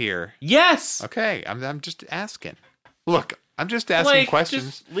message here? Yes. Okay, I'm just asking. Look, I'm just asking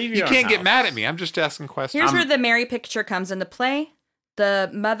questions. You can't get mad at me. I'm just asking questions. Here's where the Mary picture comes into play. The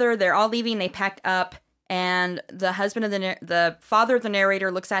mother, they're all leaving. They packed up. And the husband of the father of the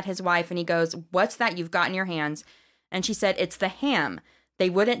narrator looks at his wife and he goes, "What's that you've got in your hands?" And she said, "It's the ham." They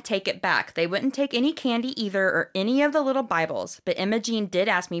wouldn't take it back. They wouldn't take any candy either or any of the little Bibles. But Imogene did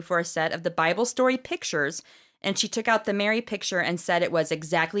ask me for a set of the Bible story pictures, and she took out the Mary picture and said it was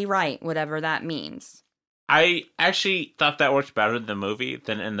exactly right, whatever that means. I actually thought that worked better in the movie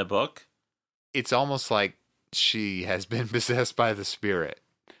than in the book. It's almost like she has been possessed by the spirit.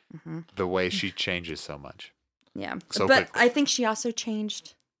 Mm-hmm. The way she changes so much. Yeah. So but quickly. I think she also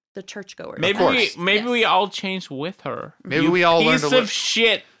changed the churchgoers. Maybe we all changed with her. Maybe we all learned a piece of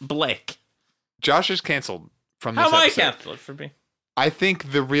shit, Blake. Josh is canceled from this episode. How am I canceled for me? I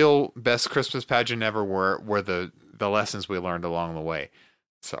think the real best Christmas pageant ever were the lessons we learned along the way.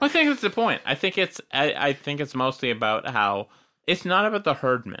 So I think that's the point. I think it's mostly about how it's not about the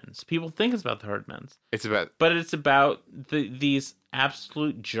Herdmans. People think it's about the Herdmans. But it's about these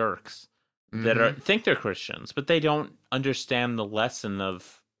absolute jerks that think they're Christians, but they don't understand the lesson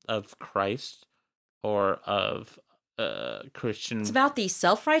of Christ or of Christian. It's about these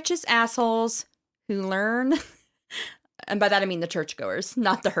self-righteous assholes who learn, and by that I mean the churchgoers,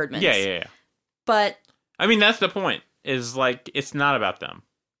 not the Herdmans. Yeah. But I mean that's the point. Is like it's not about them.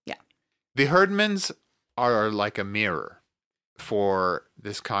 Yeah. The Herdmans are like a mirror for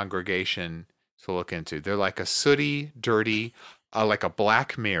this congregation to look into. They're like a sooty, dirty, like a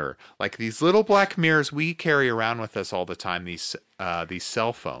black mirror, like these little black mirrors we carry around with us all the time. These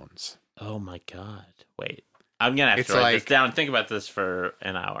cell phones. Oh my God! Wait, I'm gonna have to write this down and think about this for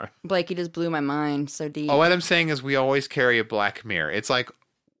an hour. Blake, you just blew my mind so deep. Oh, what I'm saying is we always carry a black mirror. It's like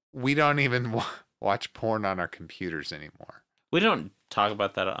we don't even watch porn on our computers anymore. We don't talk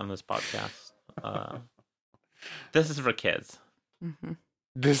about that on this podcast. This is for kids. Mm-hmm.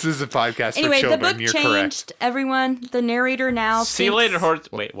 This is a podcast anyway, for children. The book You're changed. Correct. Everyone, the narrator now. See you later, Horse.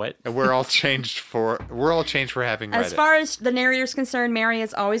 Wait, what? We're all changed for having read it. As far as the narrator's concerned, Mary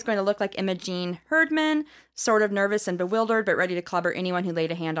is always going to look like Imogene Herdman, sort of nervous and bewildered, but ready to clobber anyone who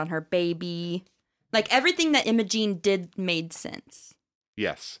laid a hand on her baby. Like everything that Imogene did made sense.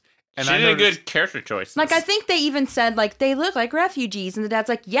 Yes. And she did a good character choice. Like, I think they even said, like, they look like refugees. And the dad's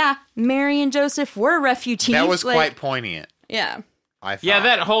like, yeah, Mary and Joseph were refugees. That was quite poignant. Yeah. I thought. Yeah,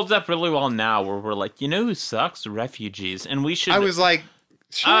 that holds up really well now, where we're like, you know who sucks? Refugees, and we should. I was like,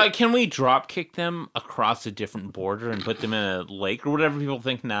 shit. Can we drop kick them across a different border and put them in a lake or whatever people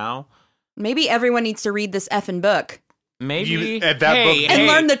think now? Maybe everyone needs to read this effing book. Maybe that book- and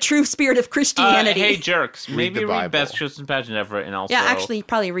learn the true spirit of Christianity. Hey, jerks! Maybe the read Bible. Best Christmas Pageant Ever, and also Yeah, actually,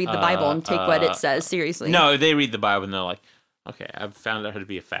 probably read the Bible and take what it says seriously. No, they read the Bible and they're like, okay, I've found out how to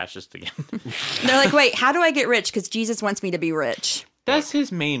be a fascist again. They're like, wait, how do I get rich? Because Jesus wants me to be rich. That's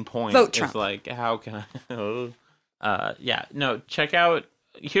his main point. Vote is Trump. like, how can I? Yeah, no. Check out.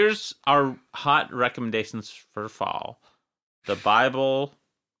 Here's our hot recommendations for fall: the Bible,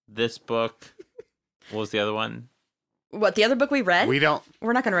 this book. What was the other one? What, the other book we read? we don't.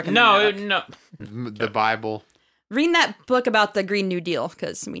 We're not going to recommend that book. No. The Bible. Read that book about the Green New Deal,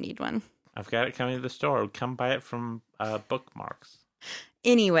 because we need one. I've got it coming to the store. Come buy it from Bookmarks.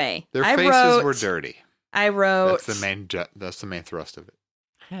 Anyway, Their I faces wrote, were dirty. I wrote... That's the main thrust of it.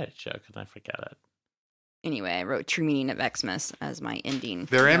 I had a joke and I forget it. Anyway, I wrote True Meaning of Xmas as my ending.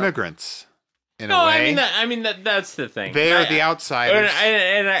 They're note. immigrants. In No, a way. I mean that's the thing. They are the outsiders.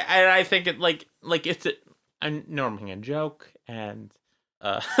 And I think it like it's I'm normally a joke and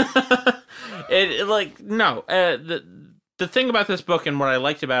it like no the thing about this book and what I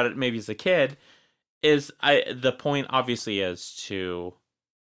liked about it maybe as a kid is the point obviously is to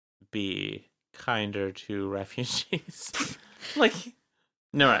be kinder to refugees. Like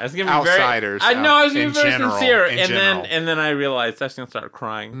no, I was gonna be outsiders. I know I was gonna in be very general, sincere, in and general. then I realized I was gonna start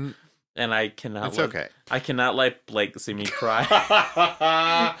crying, and I cannot. It's okay. I cannot let Blake see me cry.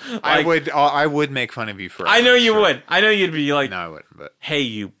 I would make fun of you for. I know you would. I know you'd be like, No, I wouldn't. But "Hey,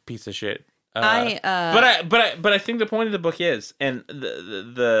 you piece of shit." But I think the point of the book is, and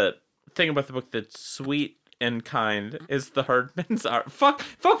the thing about the book that's sweet and kind is the Herdmans are fuck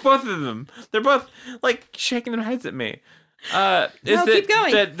both of them. They're both like shaking their heads at me. Keep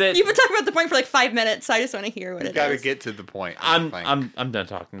going. That, You've been talking about the point for like 5 minutes, so I just want to hear what it got to is. get to the point. I'm done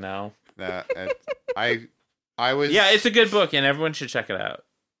talking now. I was. Yeah, it's a good book, and everyone should check it out.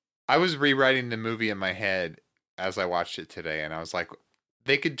 I was rewriting the movie in my head as I watched it today, and I was like,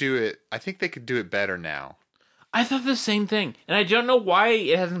 they could do it. I think they could do it better now. I thought the same thing, and I don't know why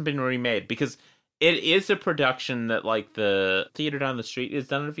it hasn't been remade because it is a production that like the theater down the street has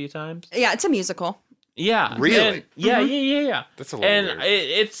done it a few times. Yeah, it's a musical. Yeah, Really? and, yeah. That's a little And weird.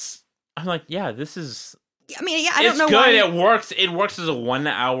 it's I'm like, yeah, this is. I mean, yeah, I don't It's know good. why. It works. It works as a 1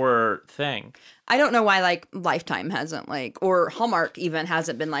 hour thing. I don't know why, like, Lifetime hasn't, like, or Hallmark even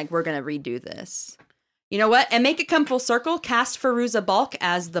hasn't been like, we're going to redo this. You know what? And make it come full circle. Cast Fairuza Balk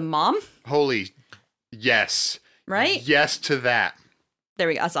as the mom. Holy, yes. Right? Yes to that. There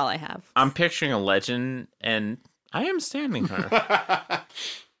we go. That's all I have. I'm picturing a legend, and I am standing her.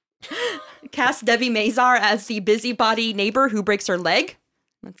 Cast Debbie Mazar as the busybody neighbor who breaks her leg.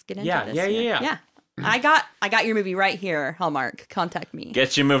 Let's get into this. Yeah. Yeah. I got your movie right here, Hallmark. Contact me.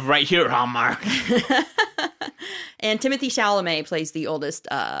 Get your move right here, Hallmark. And Timothy Chalamet plays the oldest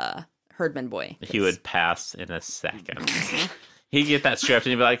Herdman boy. He would pass in a second. He'd get that script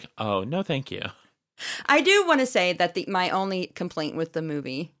and he'd be like, "Oh no, thank you." I do want to say that my only complaint with the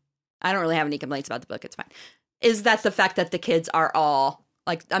movie, I don't really have any complaints about the book, it's fine, is that the fact that the kids are all,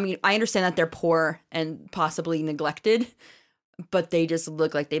 like, I mean, I understand that they're poor and possibly neglected, but they just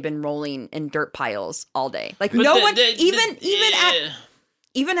look like they've been rolling in dirt piles all day. Like, But no one,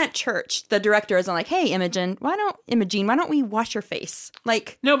 even at church, the director isn't like, "Hey, Imogene, why don't we wash your face?"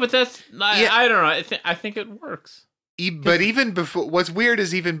 Like, No, but that's I don't know. I think it works. But even before, what's weird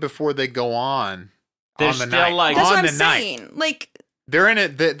is even before they go on They're the still night, like- that's on what the I'm night, saying. Like, they're in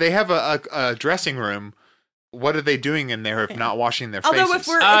it. They have a dressing room. What are they doing in there if not washing their although faces? if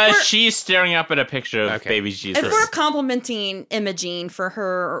we're She's staring up at a picture of Okay. baby Jesus. if we're complimenting Imogene for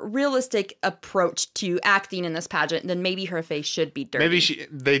her realistic approach to acting in this pageant, then maybe her face should be dirty. Maybe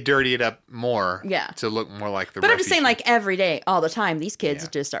they dirty it up more, Yeah. to look more like the. But I'm just saying, refugee. like, every day, all the time, these kids Yeah.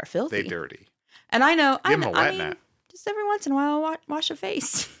 just are filthy. They dirty. And I know, Give 'em a wet nap. just every once in a while, wash a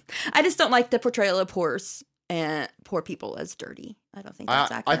face. I just don't like the portrayal of poor people as dirty. I don't think that's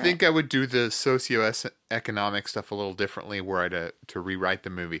I accurate. think I would do the socioeconomic stuff a little differently were I to rewrite the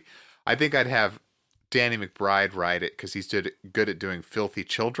movie. I think I'd have Danny McBride write it because he's good at doing filthy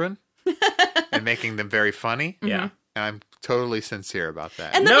children and making them very funny. yeah. And I'm totally sincere about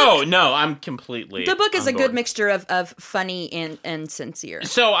that. And the No, I'm completely. the book is on a board. good mixture of funny and sincere.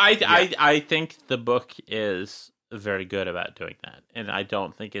 So I think the book is very good about doing that, and I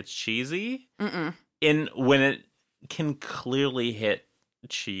don't think it's cheesy. Mm-mm. When it can clearly hit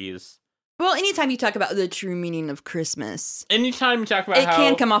cheese Well, anytime you talk about the true meaning of Christmas, anytime you talk about it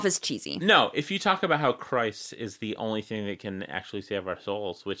can come off as cheesy. No, if you talk about how Christ is the only thing that can actually save our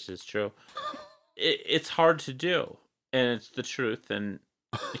souls, which is true, it's hard to do, and it's the truth. And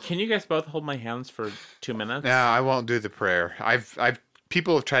can you guys both hold my hands for 2 minutes? No, I won't do the prayer.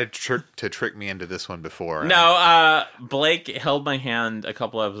 People have tried to trick me into this one before. No, Blake held my hand a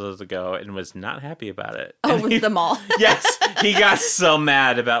couple episodes ago and was not happy about it. Oh, with them all. Yes, he got so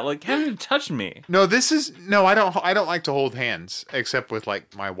mad about having to touch me. No, I don't like to hold hands except with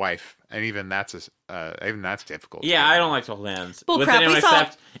like my wife, and even that's difficult. Yeah, I don't like to hold hands Bull with crap, anyone we saw-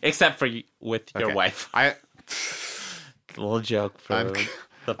 except for with your wife. A little joke for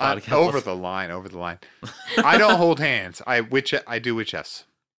the podcast. Over the line. I don't hold hands. I do with yes,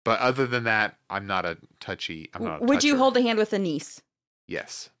 but other than that, I'm not a touchy. I'm not. Would you hold a hand with a niece?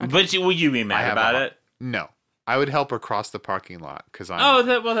 Yes. But would you be mad about it? No, I would help her cross the parking lot because I'm.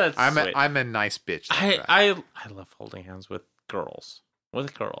 That's sweet. I'm a nice bitch. I love holding hands with girls.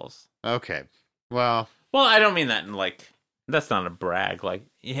 Okay. Well, I don't mean that in that's not a brag.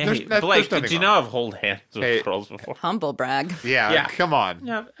 Hey, Blake, did you know I've held hands with girls before? Humble brag. Yeah. Come on.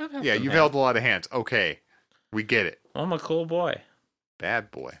 Yeah, you've held a lot of hands. Okay, we get it. I'm a cool boy.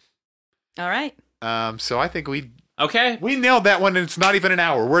 Bad boy. All right. So I think we nailed that one, and it's not even an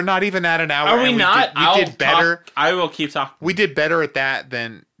hour. We're not even at an hour. Are we not? We did better. I will keep talking. We did better at that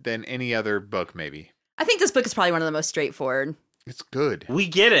than any other book, maybe. I think this book is probably one of the most straightforward. It's good. We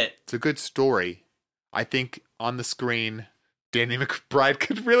get it. It's a good story. I think on the screen, Danny McBride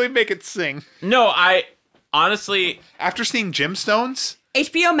could really make it sing. No, I honestly, after seeing Gemstones,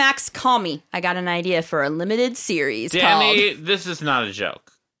 HBO Max, call me. I got an idea for a limited series. Danny, this is not a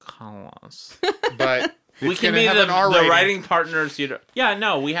joke. Call us. But we can be the writing partners. We have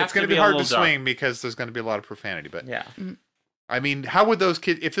it's going to be hard to swing because there's going to be a lot of profanity. But yeah. I mean, how would those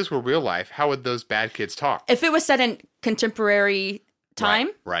kids, if this were real life, how would those bad kids talk? If it was set in contemporary time,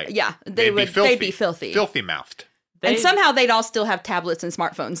 right? Yeah, they'd be filthy. Filthy mouthed. And somehow they'd all still have tablets and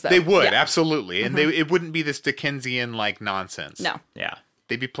smartphones, though. They would, absolutely. And it wouldn't be this Dickensian, nonsense. No. Yeah.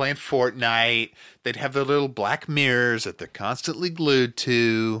 They'd be playing Fortnite. They'd have their little black mirrors that they're constantly glued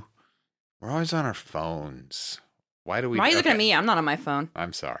to. We're always on our phones. Why are you looking at me? I'm not on my phone.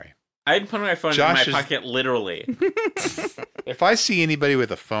 I'm sorry. I'd put my phone in my pocket, literally. If I see anybody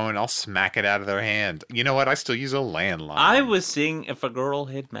with a phone, I'll smack it out of their hand. You know what? I still use a landline. I was seeing if a girl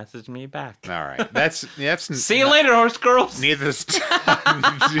had messaged me back. All right. That's See you later, horse girls. Neither's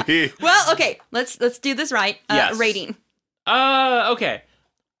Well, okay. Let's do this right. Yes. Rating. Okay.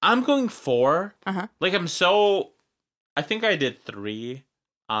 I'm going 4. Uh-huh. I think I did 3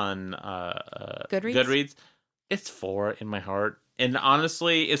 on Goodreads. It's 4 in my heart. And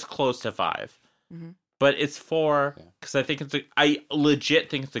honestly, it's close to 5. Mm-hmm. But it's 4 because I legit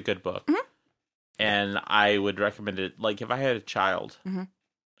think it's a good book. Mm-hmm. And I would recommend it. If I had a child,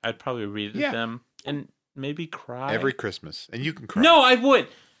 I'd probably read it to them and maybe cry. Every Christmas. And you can cry. No, I would.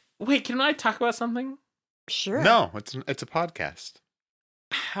 Wait, can I talk about something? Sure. No, it's a podcast.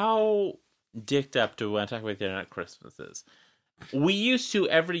 How dicked up do we want to talk about the internet Christmases? We used to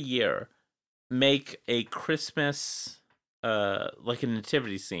every year make a Christmas a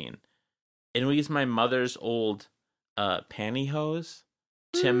nativity scene, and we used my mother's old pantyhose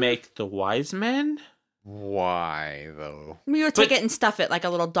to make the wise men. Why though? We would take it and stuff it like a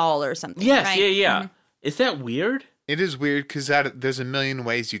little doll or something. Yes, right? yeah. Mm-hmm. Is that weird? It is weird because there's a million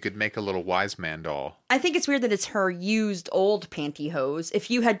ways you could make a little wise man doll. I think it's weird that it's her used old pantyhose. If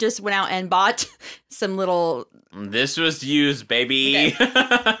you had just went out and bought some little... This was used, baby.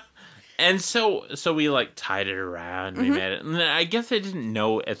 Okay. And so we tied it around. We made it. And I guess I didn't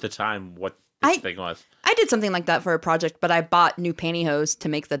know at the time what this thing was. I did something like that for a project, but I bought new pantyhose to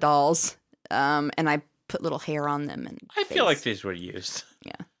make the dolls. And I put little hair on them. And I feel like these were used.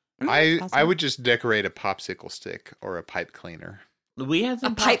 Yeah. I would just decorate a popsicle stick or a pipe cleaner. We had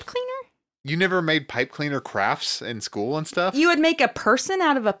some pipe cleaner? You never made pipe cleaner crafts in school and stuff? You would make a person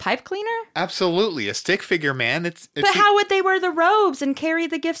out of a pipe cleaner? Absolutely. A stick figure, man. But how would they wear the robes and carry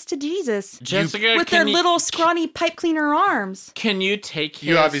the gifts to Jesus? Jessica, with their little scrawny pipe cleaner arms. Can you take his...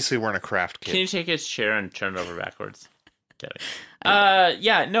 You obviously weren't a craft kid. Can you take his chair and turn it over backwards? Kidding. I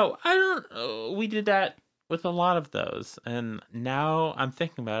don't... we did that with a lot of those. And now I'm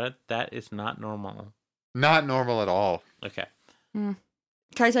thinking about it. That is not normal. Not normal at all. Okay.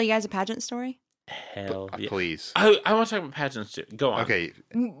 Can I tell you guys a pageant story? Hell yeah. Please. I want to talk about pageants too. Go on. Okay.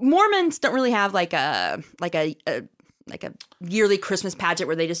 Mormons don't really have like a yearly Christmas pageant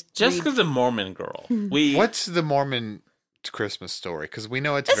where they just Jessica's a Mormon girl. What's the Mormon Christmas story? Because we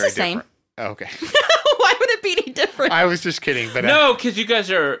know it's the very same. different. Oh, okay. Why would it wouldn't be any different. I was just kidding, but no, because you guys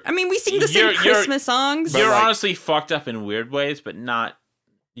are. I mean, we sing the same Christmas songs. You're like, honestly fucked up in weird ways, but not.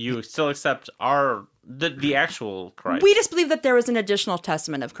 You still accept the actual Christ. We just believe that there was an additional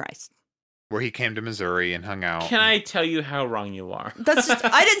testament of Christ. where he came to Missouri and hung out. Can I tell you how wrong you are? That's just,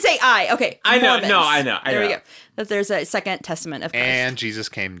 I didn't say I. Okay. I know. Mormons. No, I know. There we go. That there's a second testament of Christ. And Jesus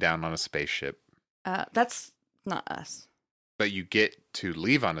came down on a spaceship. That's not us. But you get to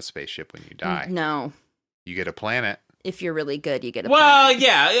leave on a spaceship when you die. No. You get a planet. If you're really good, you get a Well, planet.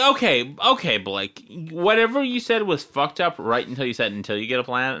 yeah, okay, Blake. Whatever you said was fucked up right until you said until you get a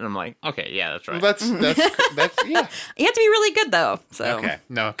planet, and I'm like, okay, yeah, that's right. Well, that's yeah. You have to be really good though. So Okay,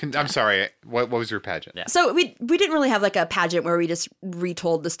 no, I'm sorry. What was your pageant? Yeah. So we didn't really have like a pageant where we just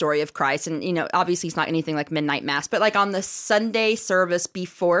retold the story of Christ, and obviously it's not anything like midnight mass, but like on the Sunday service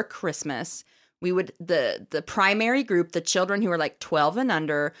before Christmas, we would the primary group, the children who were like 12 and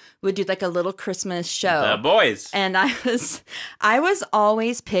under, would do like a little Christmas show. The boys. And I was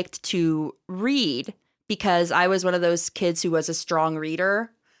always picked to read because I was one of those kids who was a strong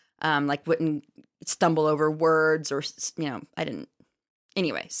reader, like wouldn't stumble over words or I didn't.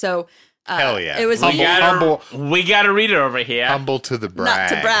 Anyway, so Hell yeah, it was We got a reader over here. Humble to the brag.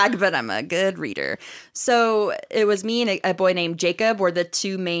 not to brag, but I'm a good reader. So it was me and a boy named Jacob were the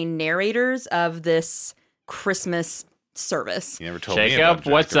two main narrators of this Christmas service. You never told me Jacob, about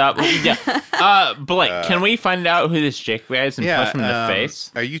Jacob. what's up? Yeah. Blake, can we find out who this Jacob is and punch him in the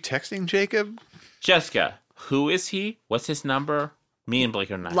face? Are you texting Jacob? Jessica, who is he? What's his number? Me and Blake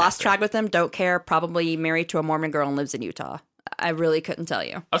are not. Lost track with him, don't care, probably married to a Mormon girl and lives in Utah. I really couldn't tell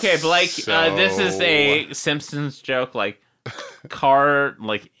you. Okay, Blake, this is a Simpsons joke, like car,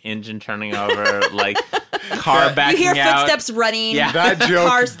 like engine turning over, like car backing out. You hear footsteps running. Yeah. That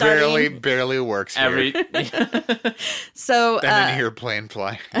car joke starting. barely works here. So And then you hear plane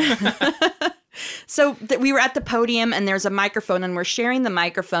fly. So we were at the podium and there's a microphone and we're sharing the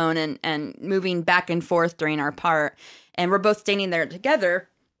microphone and moving back and forth during our part. And we're both standing there together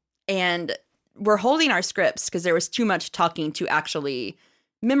and we're holding our scripts because there was too much talking to actually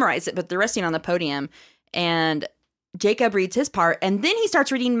memorize it, but they're resting on the podium. And Jacob reads his part and then he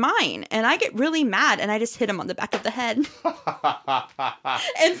starts reading mine. And I get really mad and I just hit him on the back of the head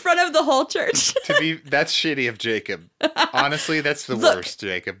in front of the whole church. That's shitty of Jacob. Honestly, that's the worst,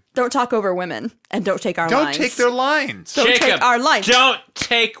 Jacob. Don't talk over women and don't take our lines. Don't take their lines. Don't Jacob, take our lines. Don't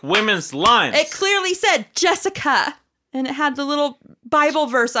take women's lines. It clearly said Jessica. And it had the little Bible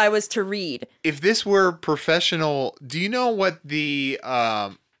verse I was to read. If this were professional, do you know what the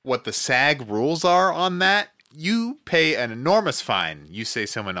SAG rules are on that? You pay an enormous fine. You say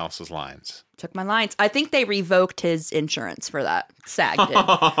someone else's lines. Took my lines. I think they revoked his insurance for that. SAG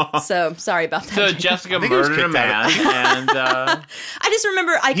did. So sorry about that. So Jessica murdered a man, and I just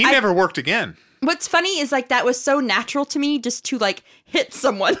remember he never worked again. What's funny is like that was so natural to me just to like hit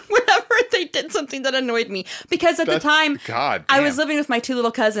someone whenever they did something that annoyed me. Because at the time, I was living with my two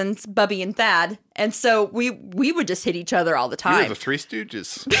little cousins, Bubby and Thad, and so we would just hit each other all the time. You're the Three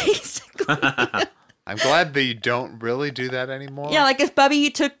Stooges. Basically. I'm glad that you don't really do that anymore. Yeah, like if Bubby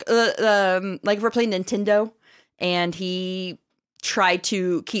took like if we're playing Nintendo and he tried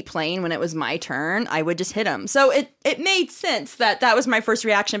to keep playing when it was my turn, I would just hit him. So it made sense that was my first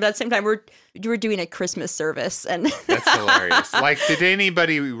reaction. But at the same time, we're doing a Christmas service, and that's hilarious. Like, did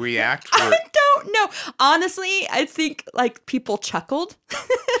anybody react? I don't know. Honestly, I think like people chuckled,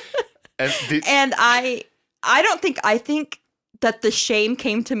 and I think that the shame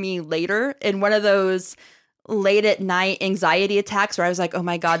came to me later in one of those late at night anxiety attacks where I was like, oh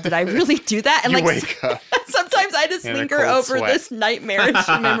my God, did I really do that? And you like wake up. Sometimes I just linger over sweat. this nightmarish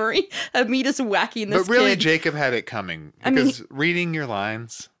memory of me just whacking this But really, kid. Jacob had it coming because reading your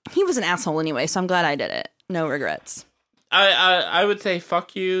lines. He was an asshole anyway, so I'm glad I did it. No regrets. I would say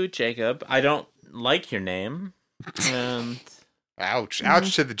fuck you, Jacob. I don't like your name. And ouch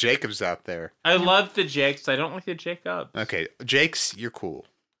to the Jacobs out there. I love the Jakes. I don't like the Jacobs. Okay, Jakes, you're cool.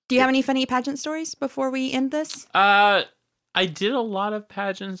 Do you have any funny pageant stories before we end this? I did a lot of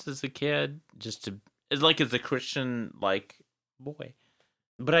pageants as a kid, just to as a Christian boy,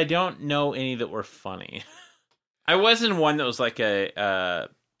 but I don't know any that were funny. I was in one that was like a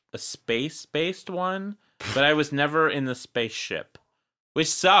space based one, but I was never in the spaceship, which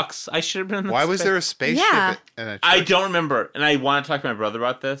sucks. I should have been. Why was there a spaceship? Yeah. I don't remember, and I want to talk to my brother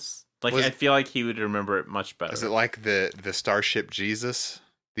about this. I feel like he would remember it much better. Is it like the Starship Jesus?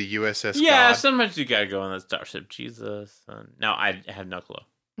 The USS Yeah, God? sometimes you gotta go on the Starship Jesus. No, I have no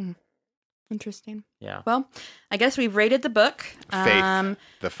clue. Interesting. Yeah. Well, I guess we've rated the book. Faith,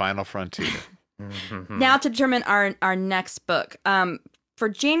 the Final Frontier. Now to determine our next book. For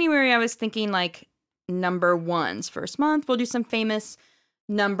January, I was thinking number ones. First month, we'll do some famous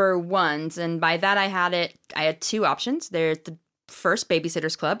number ones. And by that, I had two options. There's the first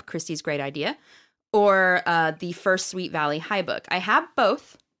Babysitter's Club, Christy's great idea, or the first Sweet Valley High book. I have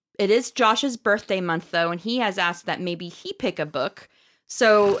both. It is Josh's birthday month, though, and he has asked that maybe he pick a book.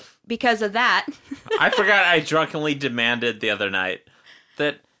 So because of that... I forgot I drunkenly demanded the other night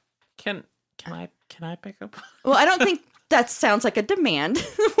that, can I pick a book? Well, I don't think that sounds like a demand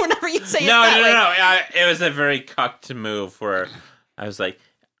whenever you say no, it that way. No. It was a very cucked move where I was like,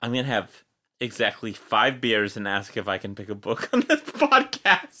 I'm going to have exactly 5 beers and ask if I can pick a book on this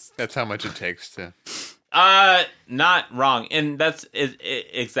podcast. That's how much it takes to... Not wrong. And that's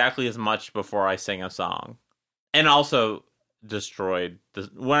exactly as much before I sing a song. And also destroyed.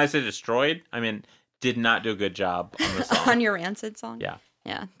 When I say destroyed, I mean did not do a good job on the song. On your Rancid song? Yeah.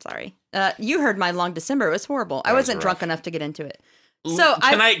 Yeah, sorry. You heard my Long December. It was horrible. I wasn't drunk enough to get into it. So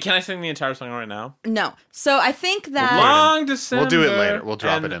can I sing the entire song right now? No. So I think that Long December. We'll do it later. We'll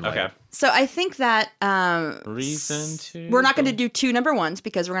drop it in later. Okay. So I think that reason to we're not going to do 2 number ones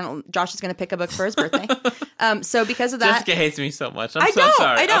because Josh is going to pick a book for his birthday. So because of that, Jessica hates me so much. I'm so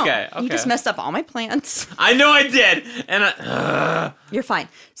sorry. I don't. Okay. You just messed up all my plans. I know I did, and you're fine.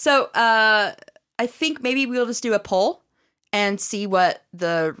 So I think maybe we'll just do a poll and see what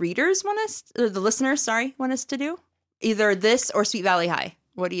the readers want us, or the listeners, want us to do. Either this or Sweet Valley High.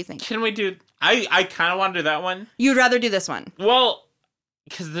 What do you think? Can we do... I kind of want to do that one. You'd rather do this one? Well,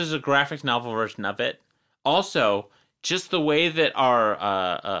 because there's a graphic novel version of it. Also, just the way that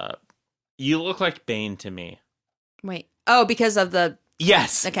our... you look like Bane to me. Wait. Oh, because of the...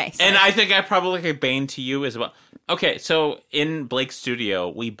 Yes. Okay. Sorry. And I think I probably look like Bane to you as well. Okay, so in Blake's studio,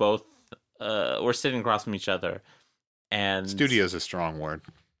 we both... we're sitting across from each other. And... Studio's a strong word.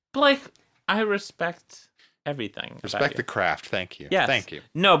 Blake, I respect... everything. Respect the craft. Thank you. Yes. Thank you.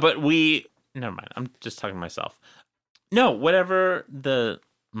 No, but never mind. I'm just talking to myself. No, whatever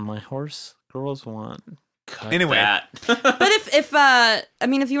my horse girls want. Cut anyway. That. But if you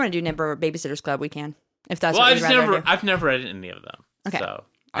want to do Nimber Babysitter's Club, we can. If that's what you'd rather do. I've never read any of them. Okay. So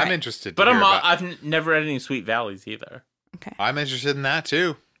I'm interested. But I've never read any Sweet Valleys either. Okay. I'm interested in that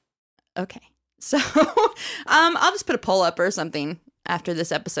too. Okay. So I'll just put a poll up or something after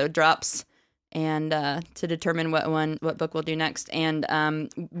this episode drops. And to determine what book we'll do next. And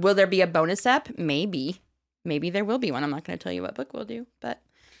will there be a bonus ep? Maybe there will be one. I'm not going to tell you what book we'll do, but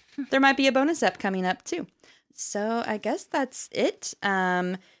there might be a bonus ep coming up too. So I guess that's it.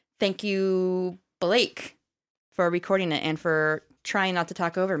 Thank you, Blake, for recording it and for trying not to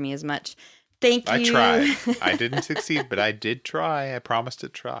talk over me as much. Thank you. I tried. I didn't succeed, but I did try. I promised to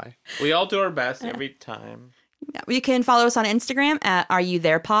try. We all do our best every time. You can follow us on Instagram at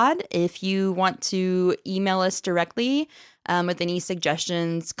AreYouTherePod. If you want to email us directly with any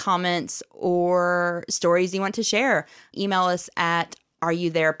suggestions, comments, or stories you want to share, email us at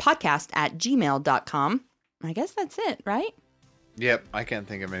areyoutherepodcast@gmail.com. I guess that's it, right? Yep, I can't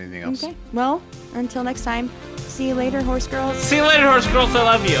think of anything else. Okay, well, until next time, see you later, horse girls. See you later, horse girls. I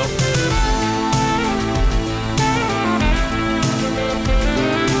love you.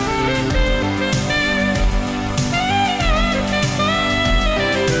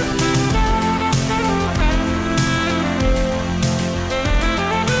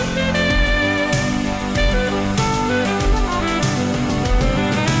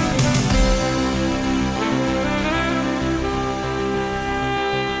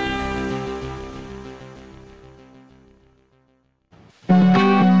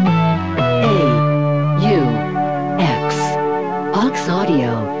 AUX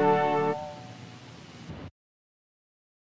Audio.